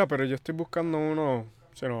 mira, pero yo estoy buscando uno,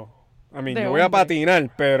 De yo voy a hombre.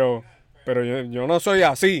 patinar, pero yo no soy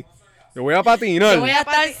así, yo voy a patinar. Yo Voy a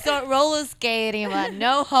estar roller skating, man.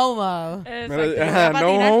 No homo. Exacto, Mira, yo voy a ajá, no patinar,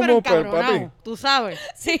 pero homo, pues, encabronado, papi. tú sabes.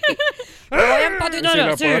 Sí. Me voy a patinar Sí,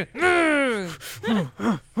 la así.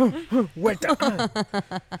 Vuelta.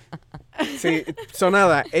 Sí,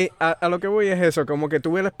 nada, a lo que voy es eso, como que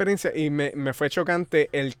tuve la experiencia y me fue chocante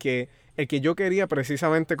el que yo quería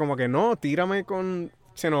precisamente como que no, tírame con,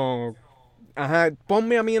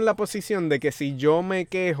 ponme a mí en la posición de que si yo me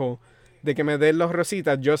quejo de que me den los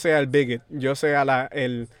rositas, yo sea el bigot, yo sea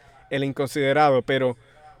el inconsiderado, pero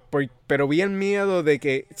vi el miedo de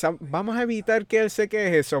que vamos a evitar que él se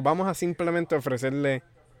queje eso, vamos a simplemente ofrecerle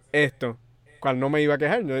esto, cual no me iba a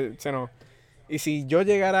quejar, y si yo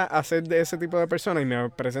llegara a ser de ese tipo de persona y me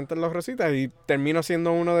presentan los rositas y termino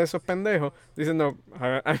siendo uno de esos pendejos diciendo,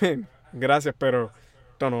 gracias, pero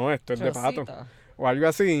esto es de pato Rosita. o algo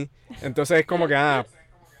así, entonces es como que,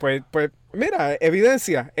 pues mira,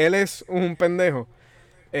 evidencia, él es un pendejo.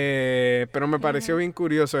 Pero me pareció bien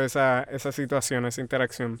curioso esa situación, esa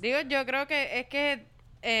interacción. Digo, yo creo que es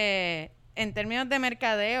que en términos de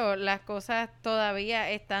mercadeo, las cosas todavía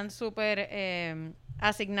están súper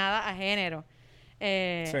asignadas a género.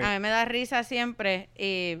 Sí. A mí me da risa siempre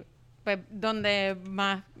y pues donde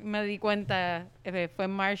más me di cuenta fue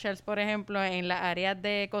en Marshalls, por ejemplo, en las áreas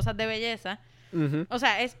de cosas de belleza. Ujú. O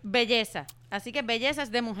sea, es belleza. Así que belleza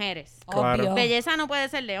es de mujeres. Claro. Obvio. Belleza no puede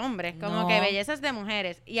ser de hombres, como No. que belleza es de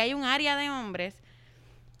mujeres. Y hay un área de hombres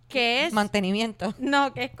que es... Mantenimiento.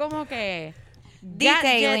 No, que es como que...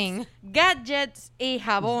 Detailing. Gadgets y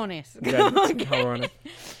jabones. Gadgets, jabones.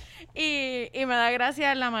 Y me da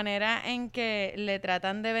gracia la manera en que le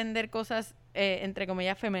tratan de vender cosas, entre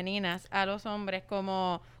comillas, femeninas a los hombres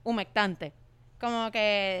como humectante. Como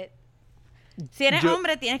que si eres Yo-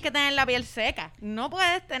 hombre tienes que tener la piel seca. No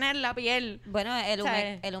puedes tener la piel Bueno, O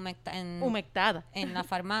sea, humectada. en la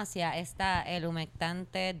farmacia está el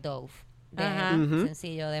humectante Dove. Ajá. Ujú.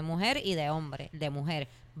 Sencillo, de mujer y de hombre. De mujer,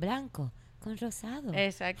 blanco con rosado.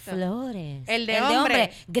 Exacto. Flores. El de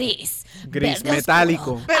hombre, gris. Gris, verde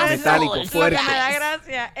metálico, oscuro, Pero metálico, azul, fuerte. Lo que me da flash.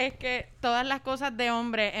 gracia es que todas las cosas de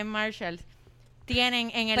hombre en Marshalls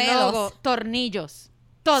tienen en el Pelos. logo tornillos.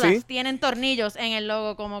 Todas ¿Sí? tienen tornillos en el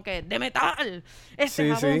logo como que de metal. Este Sí,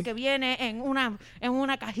 jabón sí. que viene en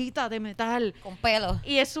una cajita de metal. Con pelo.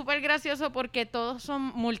 Y es súper gracioso porque todos son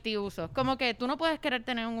multiusos. Como que tú no puedes querer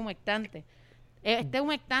tener un humectante. Este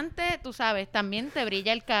humectante, tú sabes, también te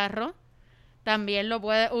brilla el carro. También lo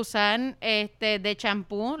puedes usar de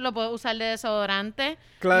champú, lo puedes usar de desodorante,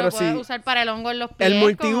 Claro, lo puedes sí. usar para el hongo en los pies.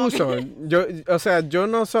 El como multiuso. O sea, yo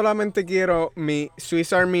no solamente quiero mi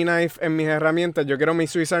Swiss Army Knife en mis herramientas, yo quiero mi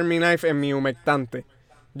Swiss Army Knife en mi humectante.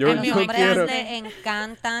 Yo, En A mi los yo hombres quiero... le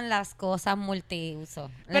encantan las cosas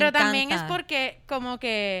multiuso. Le Pero también es encanta. porque como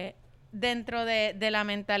que dentro de la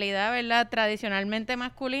mentalidad, ¿verdad? Tradicionalmente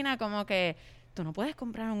masculina, como que tú no puedes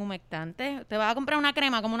comprar un humectante. ¿Te vas a comprar una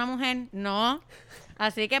crema como una mujer? No.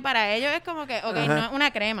 Así que para ellos es como que, ok, Ajá. no es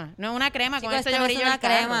una crema. No es una crema, Chico, con esto esto yo no es brillo una el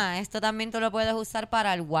carro. crema. Esto también tú lo puedes usar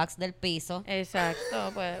para el wax del piso.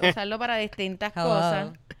 Exacto, puedes usarlo para distintas Hello.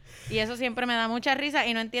 cosas. Y eso siempre me da mucha risa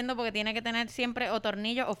y no entiendo porque tiene que tener siempre o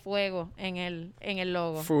tornillo o fuego en el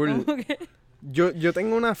logo. Full. Como que- Yo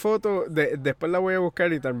tengo una foto, después la voy a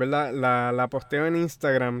buscar y tal vez la posteo en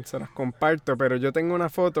Instagram, se las comparto, pero yo tengo una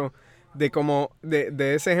foto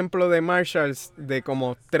de ese ejemplo de Marshalls, de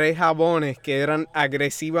como 3 jabones que eran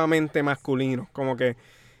agresivamente masculinos, como que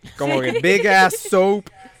big ass soap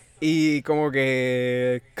y como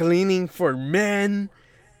que cleaning for men.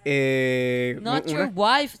 Not una- your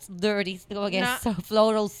wife's dirty. Como que No.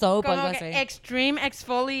 floral soap o como algo que así. extreme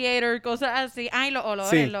exfoliator, cosas así. Ay, los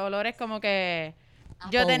Sí. olores como que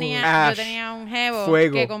yo Apple. tenía Ash, un jevo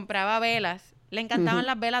fuego. que compraba velas. Le encantaban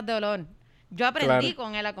las velas de olor. Yo aprendí Claro.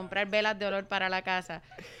 con él a comprar velas de olor para la casa.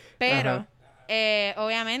 Pero Ajá.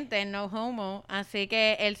 obviamente no homo, así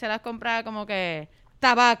que él se las compraba como que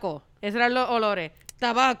tabaco, esos eran los olores.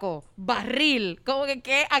 Tabaco, barril, como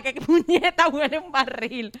que ¿a qué puñeta huele un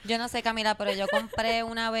barril? Yo no sé, Camila, pero yo compré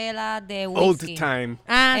una vela de Old whisky. time.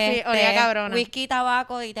 Ah, sí, olía cabrona. Whisky y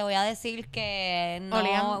tabaco, y te voy a decir que no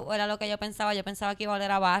Olía- era lo que yo pensaba. Yo pensaba que iba a oler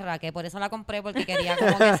a barra, que por eso la compré, porque quería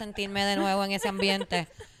como que sentirme de nuevo en ese ambiente.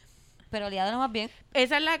 Pero olía de lo más bien.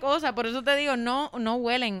 Esa es la cosa, por eso te digo, no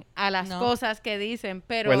huelen a las No. cosas que dicen,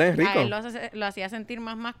 pero Huelen rico. a él lo hacía sentir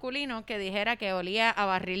más masculino que dijera que olía a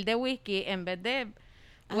barril de whisky en vez de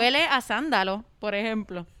huele a sándalo, por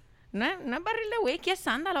ejemplo. No es barril de whisky, es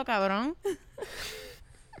sándalo, cabrón.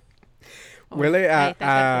 Huele Ahí está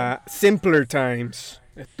el a Simpler Times.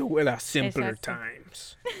 Esto huele a Simpler Exacto.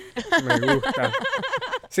 Times. Me gusta.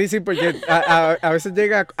 Sí, porque a veces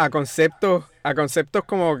llega a conceptos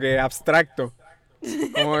como que abstractos.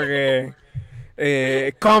 Como que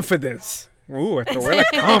confidence. Esto huele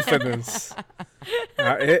a confidence.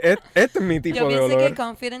 Este es mi tipo Yo de pienso olor. que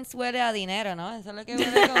confidence huele a dinero, ¿no? Eso es lo que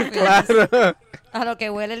huele a confidence. Claro. A lo que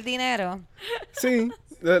huele el dinero. Sí,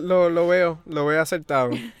 lo veo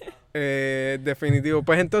acertado. Definitivo.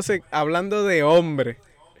 Pues entonces, hablando de hombre,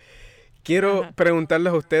 quiero Ajá.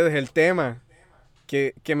 preguntarles a ustedes el tema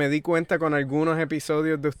que me di cuenta con algunos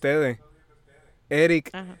episodios de ustedes. Eric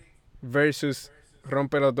Ajá. versus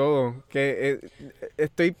Rómpelo Todo. Que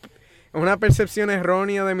 ¿es una percepción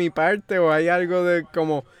errónea de mi parte o hay algo de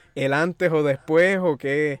como el antes o después o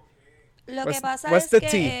qué? Lo What's- que pasa what's es the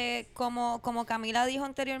que, como Camila dijo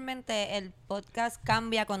anteriormente, el podcast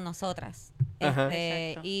cambia con nosotras. Ajá.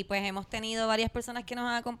 Exacto. Y pues hemos tenido varias personas que nos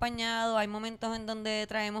han acompañado. Hay momentos en donde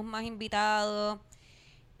traemos más invitados.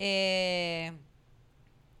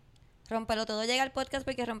 Rompelo Todo llega al podcast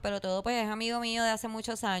porque Rompelo Todo pues es amigo mío de hace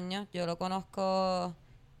muchos años. Yo lo conozco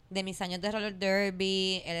de mis años de roller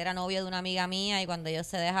derby. Él era novio de una amiga mía y cuando ellos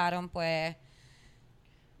se dejaron pues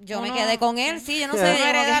yo me Uno- quedé con él, sí, yo no sé. Uno como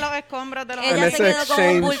hereda que- los escombros de los ella ese se quedó con un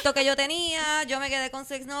exchange. bulto que yo tenía, yo me quedé con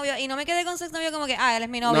su exnovio, y no me quedé con su exnovio como que, él es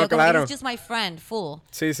mi novio, No, como claro. que he's just my friend, full.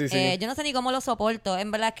 Sí, sí, sí. Yo no sé ni cómo lo soporto. En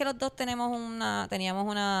verdad es que los dos teníamos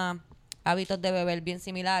una hábitos de beber bien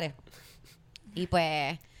similares. Y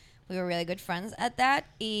pues, we were really good friends at that.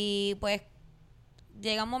 Y pues,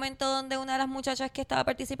 llega un momento donde una de las muchachas que estaba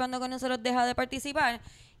participando con nosotros deja de participar.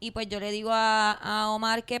 Y pues yo le digo a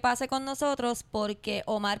Omar que pase con nosotros, porque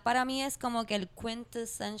Omar para mí es como que el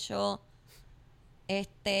quintessential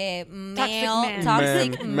male, man.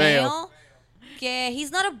 toxic Man, male. male. Que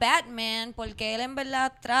he's not a bad man, porque él en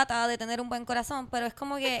verdad trata de tener un buen corazón, pero es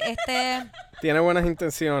como que Tiene buenas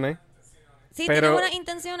intenciones. sí Pero- tiene buenas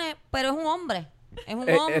intenciones, pero es un hombre. Es un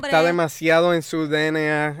hombre. Está demasiado en su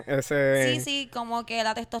DNA ese... Sí, como que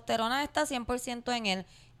la testosterona está 100% en él.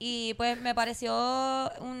 Y pues me pareció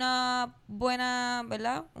una buena,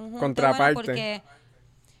 ¿verdad? Un junte Contraparte. bueno porque...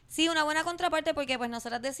 Sí, una buena contraparte porque pues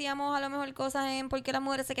nosotras decíamos a lo mejor cosas en por qué las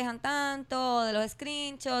mujeres se quejan tanto, o de los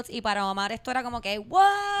screenshots, y para Omar esto era como que,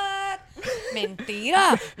 ¿what?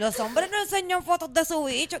 Mentira, los hombres no enseñan fotos de su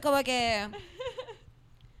bicho, como que...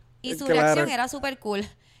 Y su Claro. reacción era súper cool.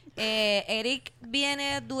 Eric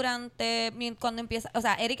viene cuando empieza, o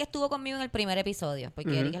sea, Eric estuvo conmigo en el primer episodio, porque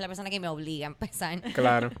Ujú. Eric es la persona que me obliga a empezar.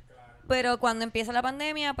 Claro. Pero cuando empieza la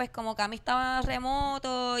pandemia, pues como Cami estaba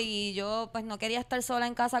remoto y yo pues no quería estar sola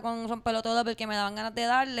en casa con un rompelotodo porque me daban ganas de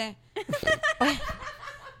darle, pues,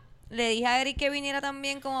 le dije a Eric que viniera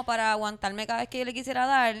también como para aguantarme cada vez que yo le quisiera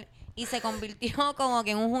dar, y se convirtió como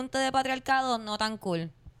que en un junte de patriarcado no tan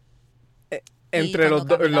cool. Entre los,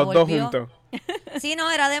 cuando Camila los dos volvió- juntos. Sí, no,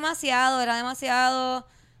 era demasiado.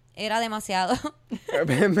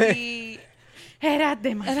 Y Era it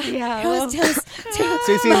demasiado. was just too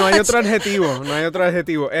Sí, sí, no hay much. otro adjetivo. No hay otro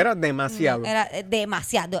adjetivo. Era demasiado. Era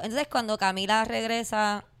demasiado. Entonces, cuando Camila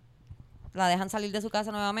regresa, la dejan salir de su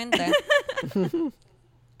casa nuevamente.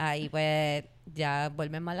 Ahí, pues, ya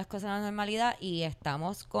vuelven más las cosas a la normalidad. Y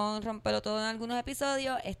estamos con Rompelo Todo en algunos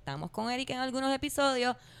episodios. Estamos con Eric en algunos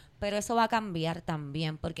episodios. Pero eso va a cambiar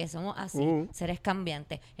también. Porque somos así, seres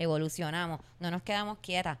cambiantes. Evolucionamos. No nos quedamos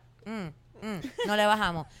quietas. No le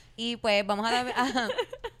bajamos. Y pues, vamos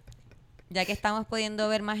ya que estamos pudiendo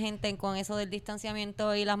ver más gente con eso del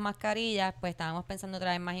distanciamiento y las mascarillas, pues estábamos pensando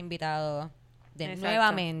traer más invitados Exacto.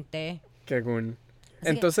 nuevamente. Qué cool. Así que,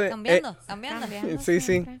 Entonces, cambiando. cambiando. sí, sí.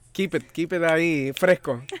 siempre. Keep it ahí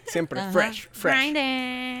fresco. Siempre Ajá. fresh.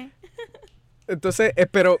 Grinding. Entonces,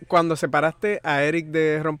 pero cuando separaste a Eric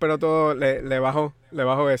de Romperlo Todo, le bajó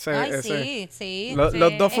ese. Ay, ese. sí. Los Sí.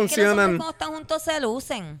 dos Es que los hombres funcionan. cuando están juntos se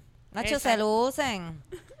lucen. Nacho, se Exacto. lucen.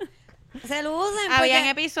 Se lucen. Habían porque-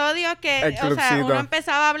 episodios que, El o sea, clubcito. uno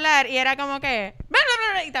empezaba a hablar y era como que...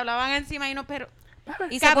 Y te hablaban encima y no, pero...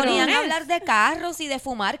 Y se ponían cabrones. a hablar de carros y de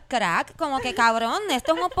fumar crack. Como que, cabrón,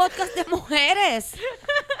 esto es un podcast de mujeres.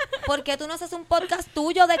 ¿Por qué tú no haces un podcast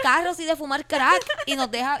tuyo de carros y de fumar crack? Y nos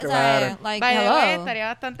deja, o sea, Claro. like, By the hello. way, estaría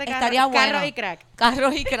bastante caro. Estaría bueno. Carro y crack.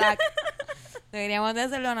 Carros y crack. Deberíamos de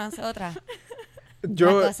hacerlo nosotras.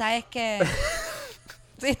 Yo, La cosa es que...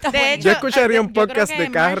 Sí, está De bueno. hecho, Yo escucharía un yo creo podcast que de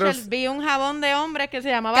en Marshalls carros. Vi un jabón de hombre que se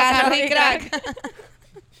llamaba Carros y crack.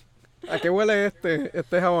 ¿A qué huele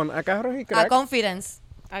este jabón? A carros y A crack. confidence.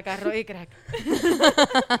 A carro y crack.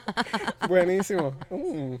 Buenísimo.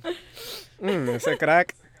 Ese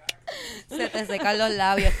crack. Se te secan los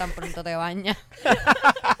labios tan pronto te bañas.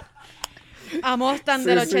 A Mustang Sí,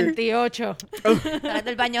 del sí. 88. Sales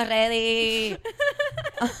del baño ready.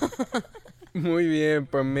 Muy bien,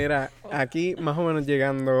 pues mira, aquí más o menos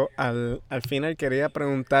llegando al final, quería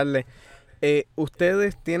preguntarle,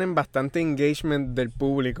 ustedes tienen bastante engagement del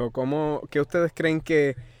público, ¿qué ustedes creen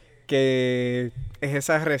que es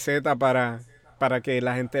esa receta para que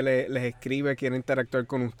la gente les escribe, quiera interactuar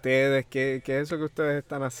con ustedes? ¿Qué es eso que ustedes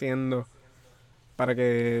están haciendo para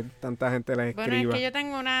que tanta gente les Bueno, escriba? es que yo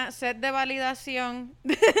tengo una set de validación.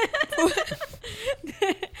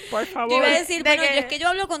 Por Yo favor. iba a decir, De bueno, que- es que yo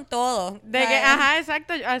hablo con todo. De que, ajá,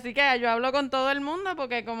 exacto. Así que yo hablo con todo el mundo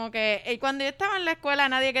porque como que cuando yo estaba en la escuela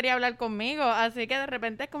nadie quería hablar conmigo. Así que de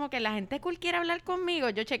repente es como que la gente cool quiere hablar conmigo.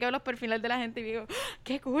 Yo chequeo los perfiles de la gente y digo, ¡ah,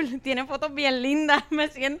 qué cool! Tiene fotos bien lindas, me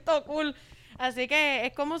siento cool. Así que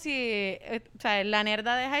es como si, o sea, la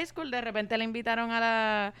nerda de high school de repente le invitaron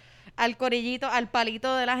al corillito, al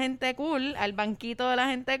palito de la gente cool, al banquito de la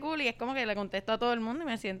gente cool, y es como que le contesto a todo el mundo y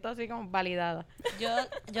me siento así como validada.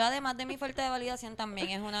 Yo además de mi falta de validación también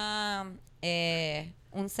es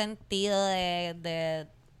un sentido de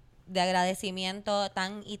agradecimiento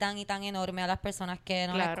tan enorme a las personas que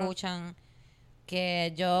nos Claro. escuchan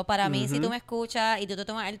Que yo, para mí, si Ujú. tú me escuchas y tú te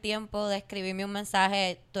tomas el tiempo de escribirme un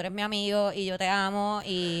mensaje, tú eres mi amigo y yo te amo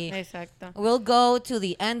y Exacto. we'll go to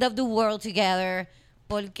the end of the world together.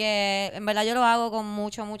 Porque en verdad yo lo hago con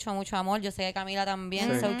mucho, mucho, mucho amor. Yo sé que Camila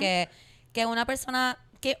también. Sí. So que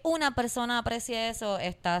una persona aprecie eso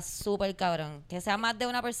está súper cabrón. Que sea más de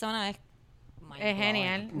una persona es mind Es blowing.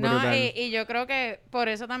 genial. No, Brutal. y yo creo que por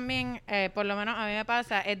eso también, por lo menos a mí me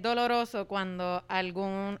pasa, es doloroso cuando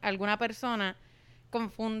alguna persona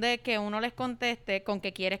confunde que uno les conteste con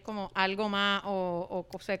que quieres como algo más o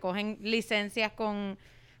se cogen licencias con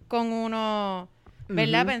uno,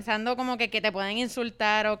 ¿verdad? Ujú. Pensando como que te pueden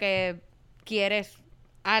insultar o que quieres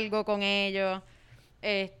algo con ellos.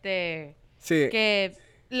 Sí, Que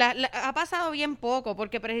ha pasado bien poco,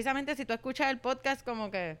 porque precisamente si tú escuchas el podcast como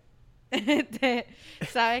que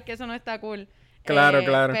sabes que eso no está cool. Claro,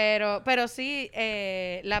 claro. Pero sí,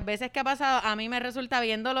 las veces que ha pasado, a mí me resulta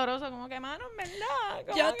bien doloroso, como que, mano, en verdad.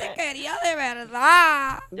 Como Yo que te quería de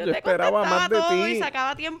verdad. yo te esperaba contestaba más de todo ti. y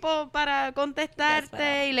sacaba tiempo para Yo esperaba.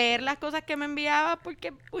 contestarte y leer las cosas que me enviabas,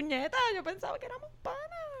 porque, puñeta, yo pensaba que éramos panas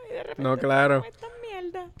y de repente No, claro. esta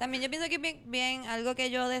mierda. También yo pienso que es bien algo que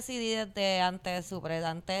yo decidí desde antes,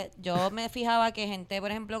 antes, yo me fijaba que gente, por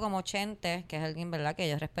ejemplo, como Chente, que es alguien, ¿verdad?, que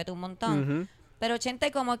yo respeto un montón, Ujú. pero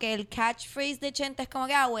Chente como que el catchphrase de Chente es como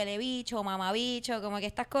que, huele bicho, mamá bicho, como que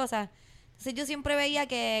estas cosas. Entonces yo siempre veía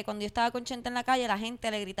que cuando yo estaba con Chente en la calle, la gente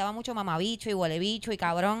le gritaba mucho mamá bicho y huele bicho y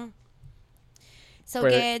cabrón. So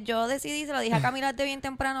Pues- que yo decidí, se lo dije a Camila desde bien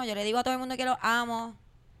temprano, yo le digo a todo el mundo que lo amo.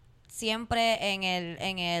 Siempre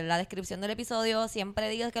en la descripción del episodio, siempre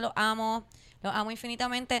digo que los amo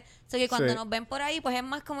infinitamente. So que cuando Sí. nos ven por ahí, pues es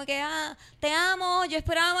más como que, te amo, yo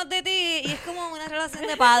esperaba más de ti. Y es como una relación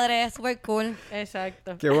de padres, súper cool.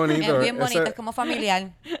 Exacto. Qué bonito. Es bien bonito, Eso es como familiar.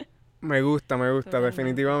 me gusta, me gusta. Totalmente.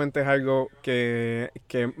 Definitivamente es algo que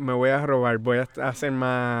me voy a robar. Voy a hacer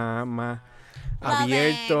más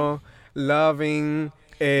abierto, loving.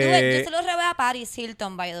 Dude, yo se lo robé a Paris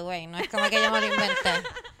Hilton, by the way. No es como que yo me lo inventé.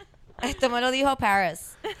 Esto me lo dijo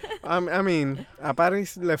Paris. I mean, a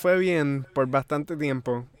Paris le fue bien por bastante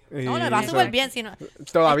tiempo. No, le va y- súper bien. Si no,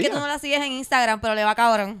 Todavía. Es que tú no la sigues en Instagram, pero le va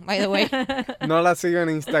cabrón, by the way. No la sigo en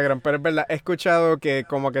Instagram, pero es verdad, he escuchado que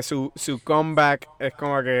como que su comeback es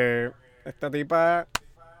como que esta tipa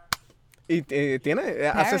y hace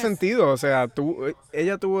Paris. sentido, o sea,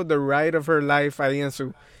 ella tuvo the ride of her life ahí en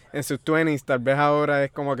sus 20s, tal vez ahora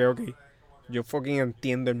es como que, ok, yo fucking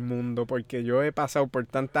entiendo el mundo porque yo he pasado por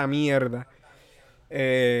tanta mierda.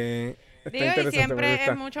 Está Digo, y interesante, me siempre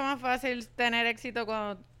gusta. es mucho más fácil tener éxito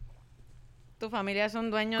cuando tu familia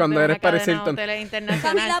son dueños Cuando de eres una Paris cadena Hilton. hoteles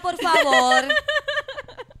internacional. Camila, por favor.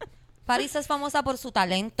 Paris es famosa por su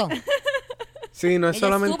talento. Sí, no es Ella es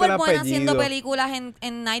solamente el súper buena haciendo apellido. películas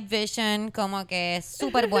en Night Vision, como que es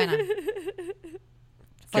súper buena.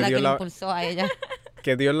 Fue la Dios que la- le impulsó a ella.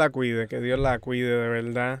 Que Dios la cuide, de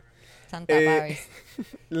verdad. Santa Eh, Paris.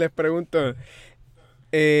 Les pregunto,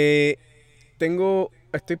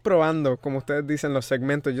 estoy probando, como ustedes dicen, los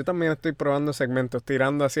segmentos. Yo también estoy probando segmentos,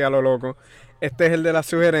 tirando así a lo loco. Este es el de la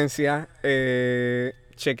sugerencia.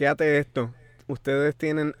 Chequéate esto. Ustedes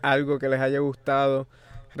tienen algo que les haya gustado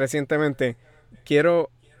recientemente. Quiero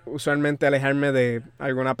usualmente alejarme de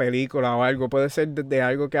alguna película o algo. Puede ser de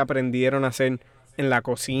algo que aprendieron a hacer en la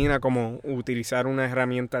cocina, como utilizar una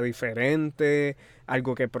herramienta diferente,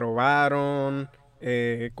 algo que probaron,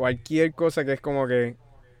 cualquier cosa que es como que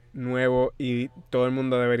nuevo y todo el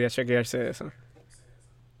mundo debería chequearse eso.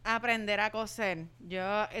 Aprender a coser.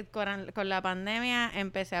 Yo con la pandemia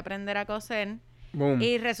empecé a aprender a coser Boom.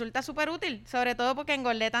 y resulta súper útil, sobre todo porque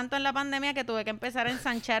engordé tanto en la pandemia que tuve que empezar a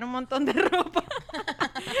ensanchar un montón de ropa.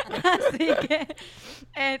 Así que,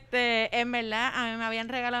 en verdad, a mí me habían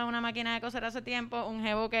regalado una máquina de coser hace tiempo, un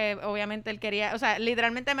jevo que obviamente él quería, o sea,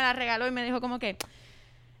 literalmente me la regaló y me dijo como que,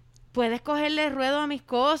 puedes cogerle ruedo a mis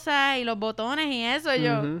cosas y los botones y eso. Y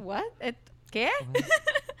yo, Ujú. ¿what? ¿Qué?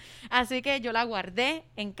 Así que yo la guardé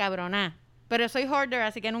encabronada. Pero soy hoarder,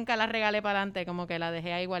 así que nunca la regalé para adelante, como que la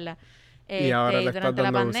dejé ahí guardada. Y ahora le estás durante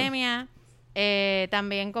la dando uso. pandemia,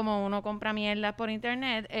 también como uno compra mierdas por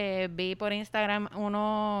internet, vi por Instagram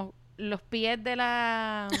los pies de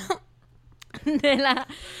la...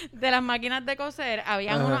 de las máquinas de coser,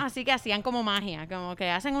 habían Ajá. unos así que hacían como magia, como que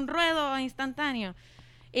hacen un ruedo instantáneo.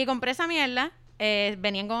 Y compré esa mierda,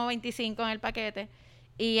 venían como 25 en el paquete,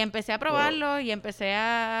 y empecé a probarlo y empecé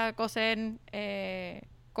a coser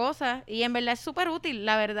cosas, y en verdad es súper útil,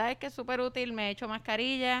 la verdad es que es súper útil, me he hecho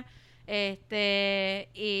mascarilla,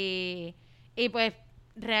 y pues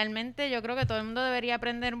realmente yo creo que todo el mundo debería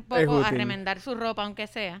aprender un Es poco a útil. remendar su ropa, aunque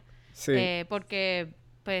sea, Sí. porque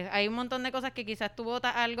pues hay un montón de cosas que quizás tú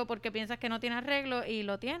botas algo porque piensas que no tiene arreglo y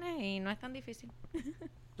lo tienes y no es tan difícil.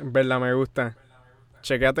 En verdad, me gusta.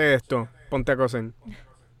 Chequéate esto. Ponte a coser.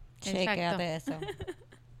 Chequéate eso.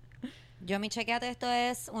 Yo mi chequéate esto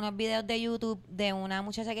es unos videos de YouTube de una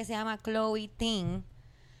muchacha que se llama Chloe Ting.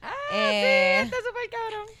 Está súper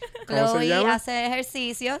cabrón. ¿Cómo se Chloe llama? hace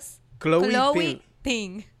ejercicios. Chloe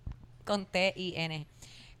Ting. Con T-I-N.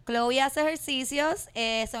 Chloe hace ejercicios.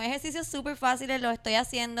 Son ejercicios súper fáciles. Los estoy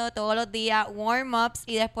haciendo todos los días. Warm-ups.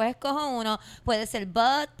 Y después escojo uno. Puede ser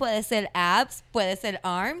butt, puede ser abs, puede ser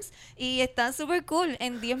arms. Y están súper cool.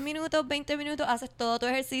 En 10 minutos, 20 minutos haces todo tu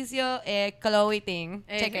ejercicio. Chloe Ting.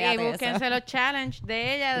 Y Chequéate búsquense eso. los challenge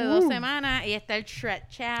de ella de 2 semanas y está el Shred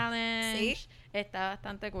Challenge. Sí. Está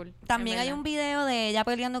bastante cool. También en hay verdad. un video de ella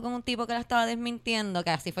peleando con un tipo que la estaba desmintiendo, que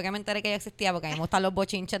así fue que me enteré que ella existía, porque a mí me gustan los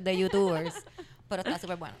bochinches de YouTubers. Pero está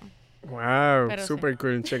súper bueno. Wow, Pero super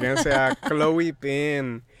cool. Chequense a Chloe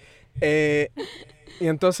Pin. Y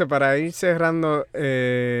entonces, para ir cerrando,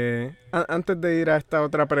 antes de ir a esta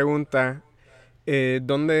otra pregunta,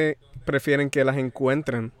 ¿dónde prefieren que las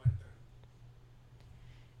encuentren?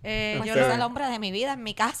 Yo Pues Ustedes. es el hombre de mi vida en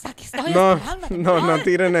mi casa, que estoy No, esperando. no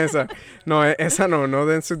tiren esa. No, esa no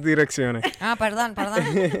den sus direcciones. Ah, perdón.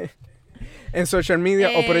 En social media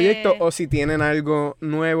o proyectos, Eh. o si tienen algo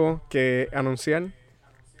nuevo que anunciar.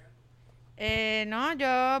 No,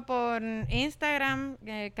 yo por Instagram,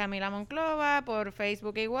 Camila Monclova, por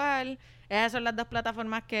Facebook igual. Esas son las 2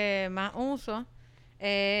 plataformas que más uso.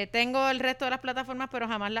 Tengo el resto de las plataformas, pero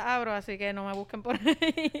jamás las abro, así que no me busquen por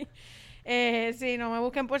ahí. Sí, no me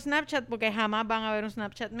busquen por Snapchat, porque jamás van a ver un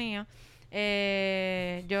Snapchat mío.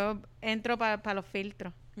 Yo entro para los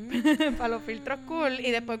filtros. Para los filtros cool, y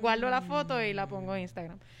después guardo la foto y la pongo en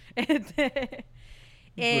Instagram. Este,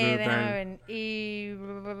 déjame ver. Y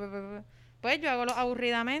pues yo hago los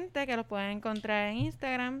aburridamente, que los pueden encontrar en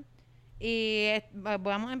Instagram. Y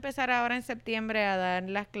vamos a empezar ahora en septiembre a dar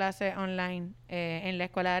las clases online en la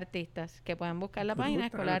Escuela de Artistas, que pueden buscar la página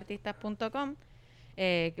escueladeartistas.com.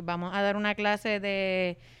 Vamos a dar una clase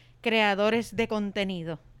de creadores de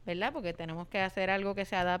contenido, ¿verdad? Porque tenemos que hacer algo que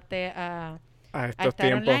se adapte a Estos estar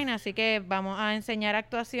tiempos. online, así que vamos a enseñar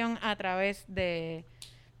actuación a través de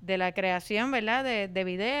la creación, ¿verdad? De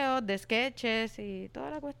videos, de sketches y toda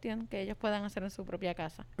la cuestión que ellos puedan hacer en su propia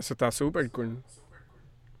casa. Eso está súper cool.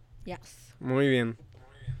 Yes. Muy bien.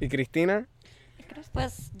 ¿Y Cristina?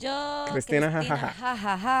 Pues yo, Cristina, jajaja.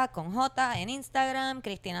 jajaja, con J en Instagram,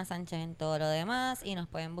 Cristina Sánchez en todo lo demás. Y nos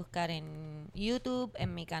pueden buscar en YouTube,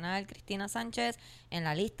 en mi canal Cristina Sánchez, en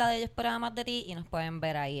la lista de Yo Esperaba Más de Ti, y nos pueden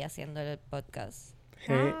ver ahí haciendo el podcast.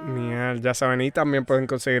 Genial, ya saben, y también pueden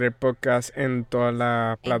conseguir el podcast en todas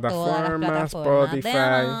las En todas las plataformas, plataformas de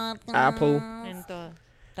Spotify, Apple. En todo.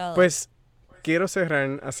 Todo. Pues quiero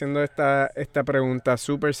cerrar haciendo esta pregunta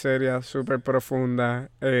súper seria, súper profunda.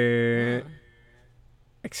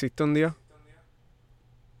 ¿Existe un Dios?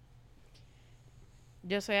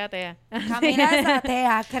 Yo soy atea. Camila es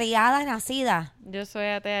atea, criada y nacida. Yo soy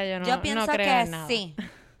atea, yo Yo no pienso creo que en nada. sí.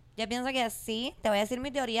 Yo pienso que sí. Te voy a decir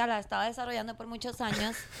mi teoría, la he estado desarrollando por muchos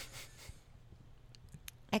años.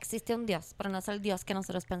 Existe un Dios, pero no es el Dios que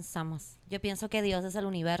nosotros pensamos. Yo pienso que Dios es el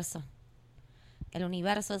universo. El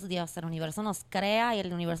universo es Dios. El universo nos crea y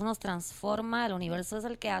el universo nos transforma. El universo es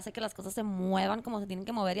el que hace que las cosas se muevan como se tienen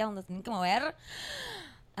que mover y a donde se tienen que mover.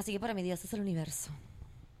 Así que para mí Dios es el universo.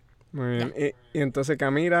 Muy bien. Y entonces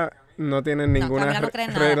Camila no tiene ninguna Camila no cree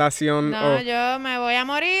en nada. relación No, o... yo me voy a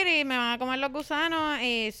morir y me van a comer los gusanos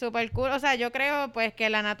y super cool. O sea, yo creo pues que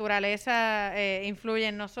la naturaleza influye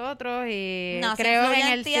en nosotros y No, si creo influye en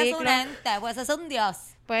en el ti es un ciclo. ente, pues es un Dios.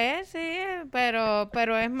 Pues sí,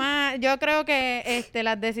 pero es más, yo creo que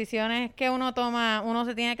las decisiones que uno toma, uno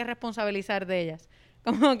se tiene que responsabilizar de ellas.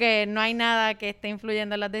 Como que no hay nada que esté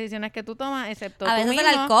influyendo en las decisiones que tú tomas, excepto A tú veces el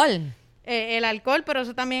mismo. alcohol. El alcohol, pero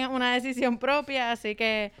eso también es una decisión propia, así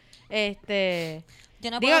que Yo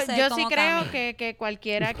no digo, puedo ser yo sí como creo Cami. que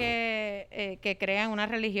cualquiera que crea en una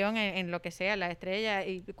religión, en lo que sea, la estrella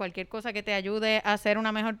y cualquier cosa que te ayude a ser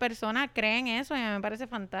una mejor persona, cree en eso y a mí me parece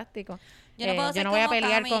fantástico. Yo no puedo ser voy a como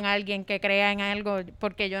pelear Cami. con alguien que crea en algo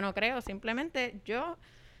porque yo no creo, simplemente yo,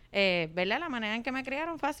 ¿verdad? La manera en que me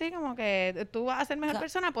criaron fue así, como que tú vas a ser mejor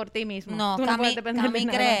persona por ti mismo. No, Tú puedes depender de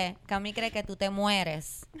nada. Cami cree que tú te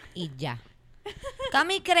mueres y ya.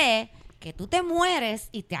 Cami cree que tú te mueres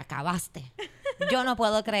y te acabaste. Yo no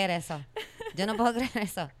puedo creer eso. Yo no puedo creer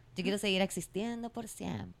eso. Yo quiero seguir existiendo por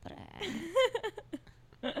siempre.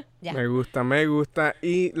 Ya. Me gusta.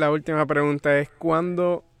 Y la última pregunta es,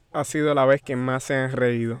 ¿cuándo ha sido la vez que más se han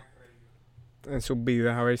reído en sus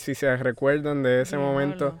vidas? A ver si se recuerdan de ese Diablo.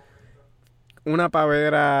 momento. Una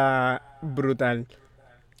pavera brutal.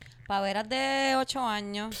 Paveras de 8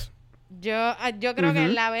 años. Yo creo que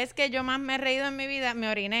Ujú. la vez que yo más me he reído en mi vida, me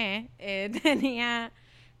oriné. Tenía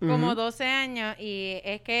como Ujú. 12 años y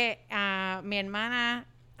es que a mi hermana,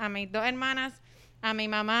 a mis 2 hermanas, a mi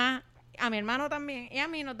mamá, a mi hermano también y a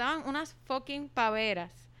mí nos daban unas fucking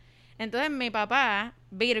paveras. Entonces mi papá,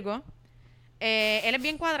 Virgo, él es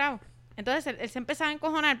bien cuadrado. Entonces él se empezaba a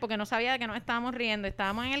encojonar porque no sabía de que nos estábamos riendo.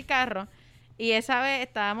 Estábamos en el carro y esa vez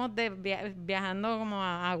estábamos viajando como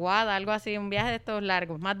a Aguada, algo así, un viaje de estos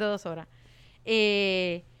largos, más de 2 horas.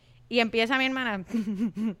 Y empieza mi hermana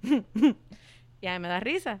y a mí me da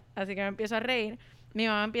risa, así que me empiezo a reír. Mi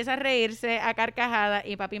mamá empieza a reírse a carcajadas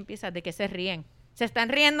y papi empieza, ¿de qué se ríen? Se están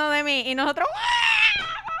riendo de mí y nosotros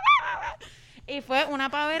y fue una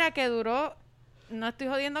pavera que duró, no estoy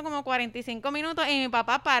jodiendo, como 45 minutos y mi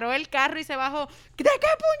papá paró el carro y se bajó. ¿De qué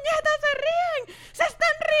puñetas se ríen? ¡Se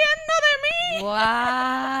están riendo de mí!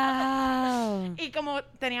 ¡Wow! Y como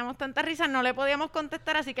teníamos tanta risa, no le podíamos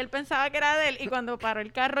contestar, así que él pensaba que era de él. Y cuando paró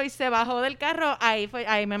el carro y se bajó del carro, ahí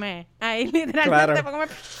me meé. Ahí literalmente Claro. fue como...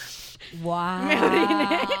 ¡Wow! Me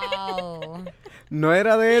oriné. No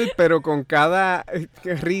era de él, pero con cada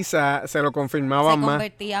risa se lo confirmaba Se más.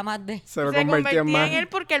 convertía más de... Se lo Se convertía convertía más. en él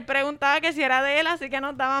porque él preguntaba que si era de él, así que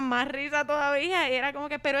nos daban más risa todavía. Y era como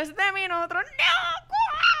que, pero es de mí, nosotros, ¡no!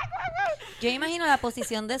 Yo imagino la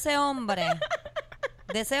posición de ese hombre.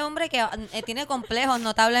 De ese hombre que tiene complejos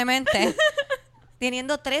notablemente.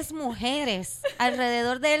 Teniendo 3 mujeres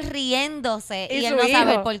alrededor de él riéndose. Y él su no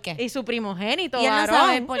sabe hijo, por qué. Y su primogénito, Y él no varón.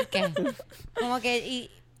 sabe por qué. Como que,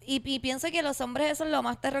 y pienso que los hombres eso es lo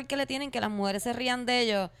más terror que le tienen, que las mujeres se rían de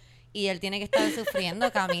ellos y él tiene que estar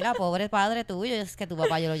sufriendo. Camila, pobre padre tuyo, es que tu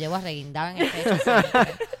papá yo lo llevo a reguindar en el pecho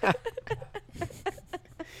siempre.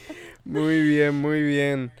 Muy bien, muy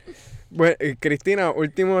bien. Bueno, Cristina,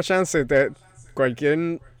 último chance.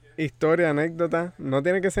 Cualquier historia, anécdota, no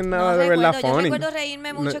tiene que ser nada de verdad Yo funny. recuerdo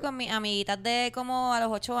reírme mucho No- con mis amiguitas de como a los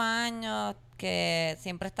 8 años, que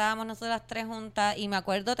siempre estábamos nosotras 3 juntas, y me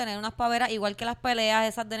acuerdo tener unas paveras, igual que las peleas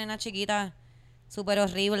esas de nenas chiquitas, súper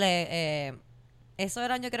horribles. Eso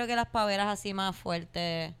eran yo creo que las paveras así más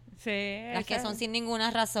fuertes, Sí, las que esa- son sin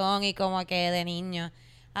ninguna razón y como que de niño.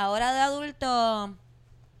 Ahora de adulto,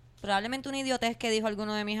 probablemente una idiotez que dijo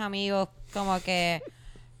alguno de mis amigos, como que...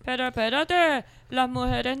 Pero espérate, las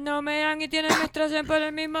mujeres no mean y tienen menstruación por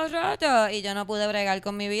el mismo rato. Y yo no pude bregar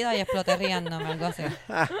con mi vida y exploté riéndome, algo así.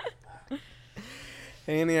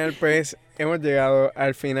 Genial, pues hemos llegado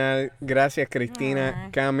al final. Gracias, Cristina,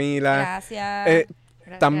 Camila. Gracias.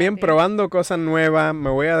 Gracias También a ti. probando cosas nuevas. Me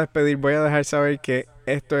voy a despedir. Voy a dejar saber que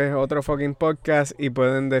esto es otro fucking podcast y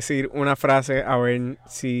pueden decir una frase a ver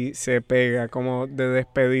si se pega como de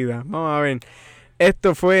despedida. Vamos a ver.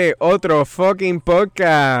 Esto fue otro fucking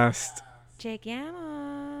podcast.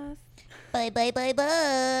 Chequeamos. Bye, bye, bye,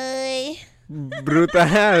 bye.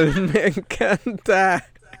 Brutal, me encanta.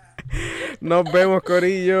 Nos vemos,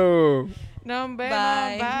 corillo. Nos vemos.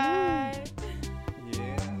 Bye. Bye.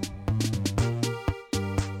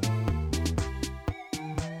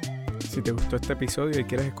 Si te gustó este episodio y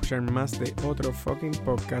quieres escuchar más de otro fucking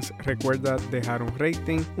podcast, recuerda dejar un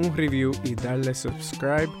rating, un review y darle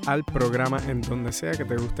subscribe al programa en donde sea que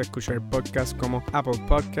te guste escuchar podcasts como Apple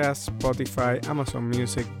Podcasts, Spotify, Amazon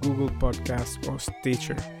Music, Google Podcasts o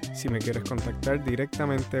Stitcher. Si me quieres contactar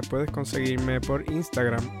directamente, puedes conseguirme por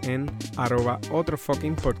Instagram en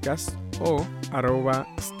 @otrofuckingpodcast o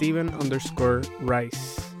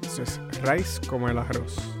 @Steven_Rice. Eso es Rice como el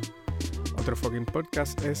arroz. Otro fucking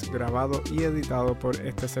podcast es grabado y editado por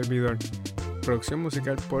este servidor. Producción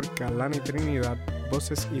musical por Kalani Trinidad.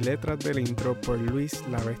 Voces y letras del intro por Luis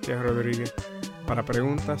La Bestia Rodríguez. Para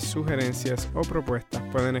preguntas, sugerencias o propuestas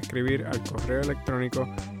pueden escribir al correo electrónico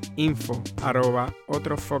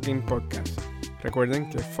info@otrofuckingpodcast. Recuerden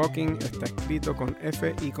que fucking está escrito con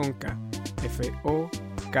F y con K.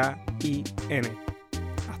 F-O-K-I-N.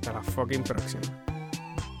 Hasta la fucking próxima.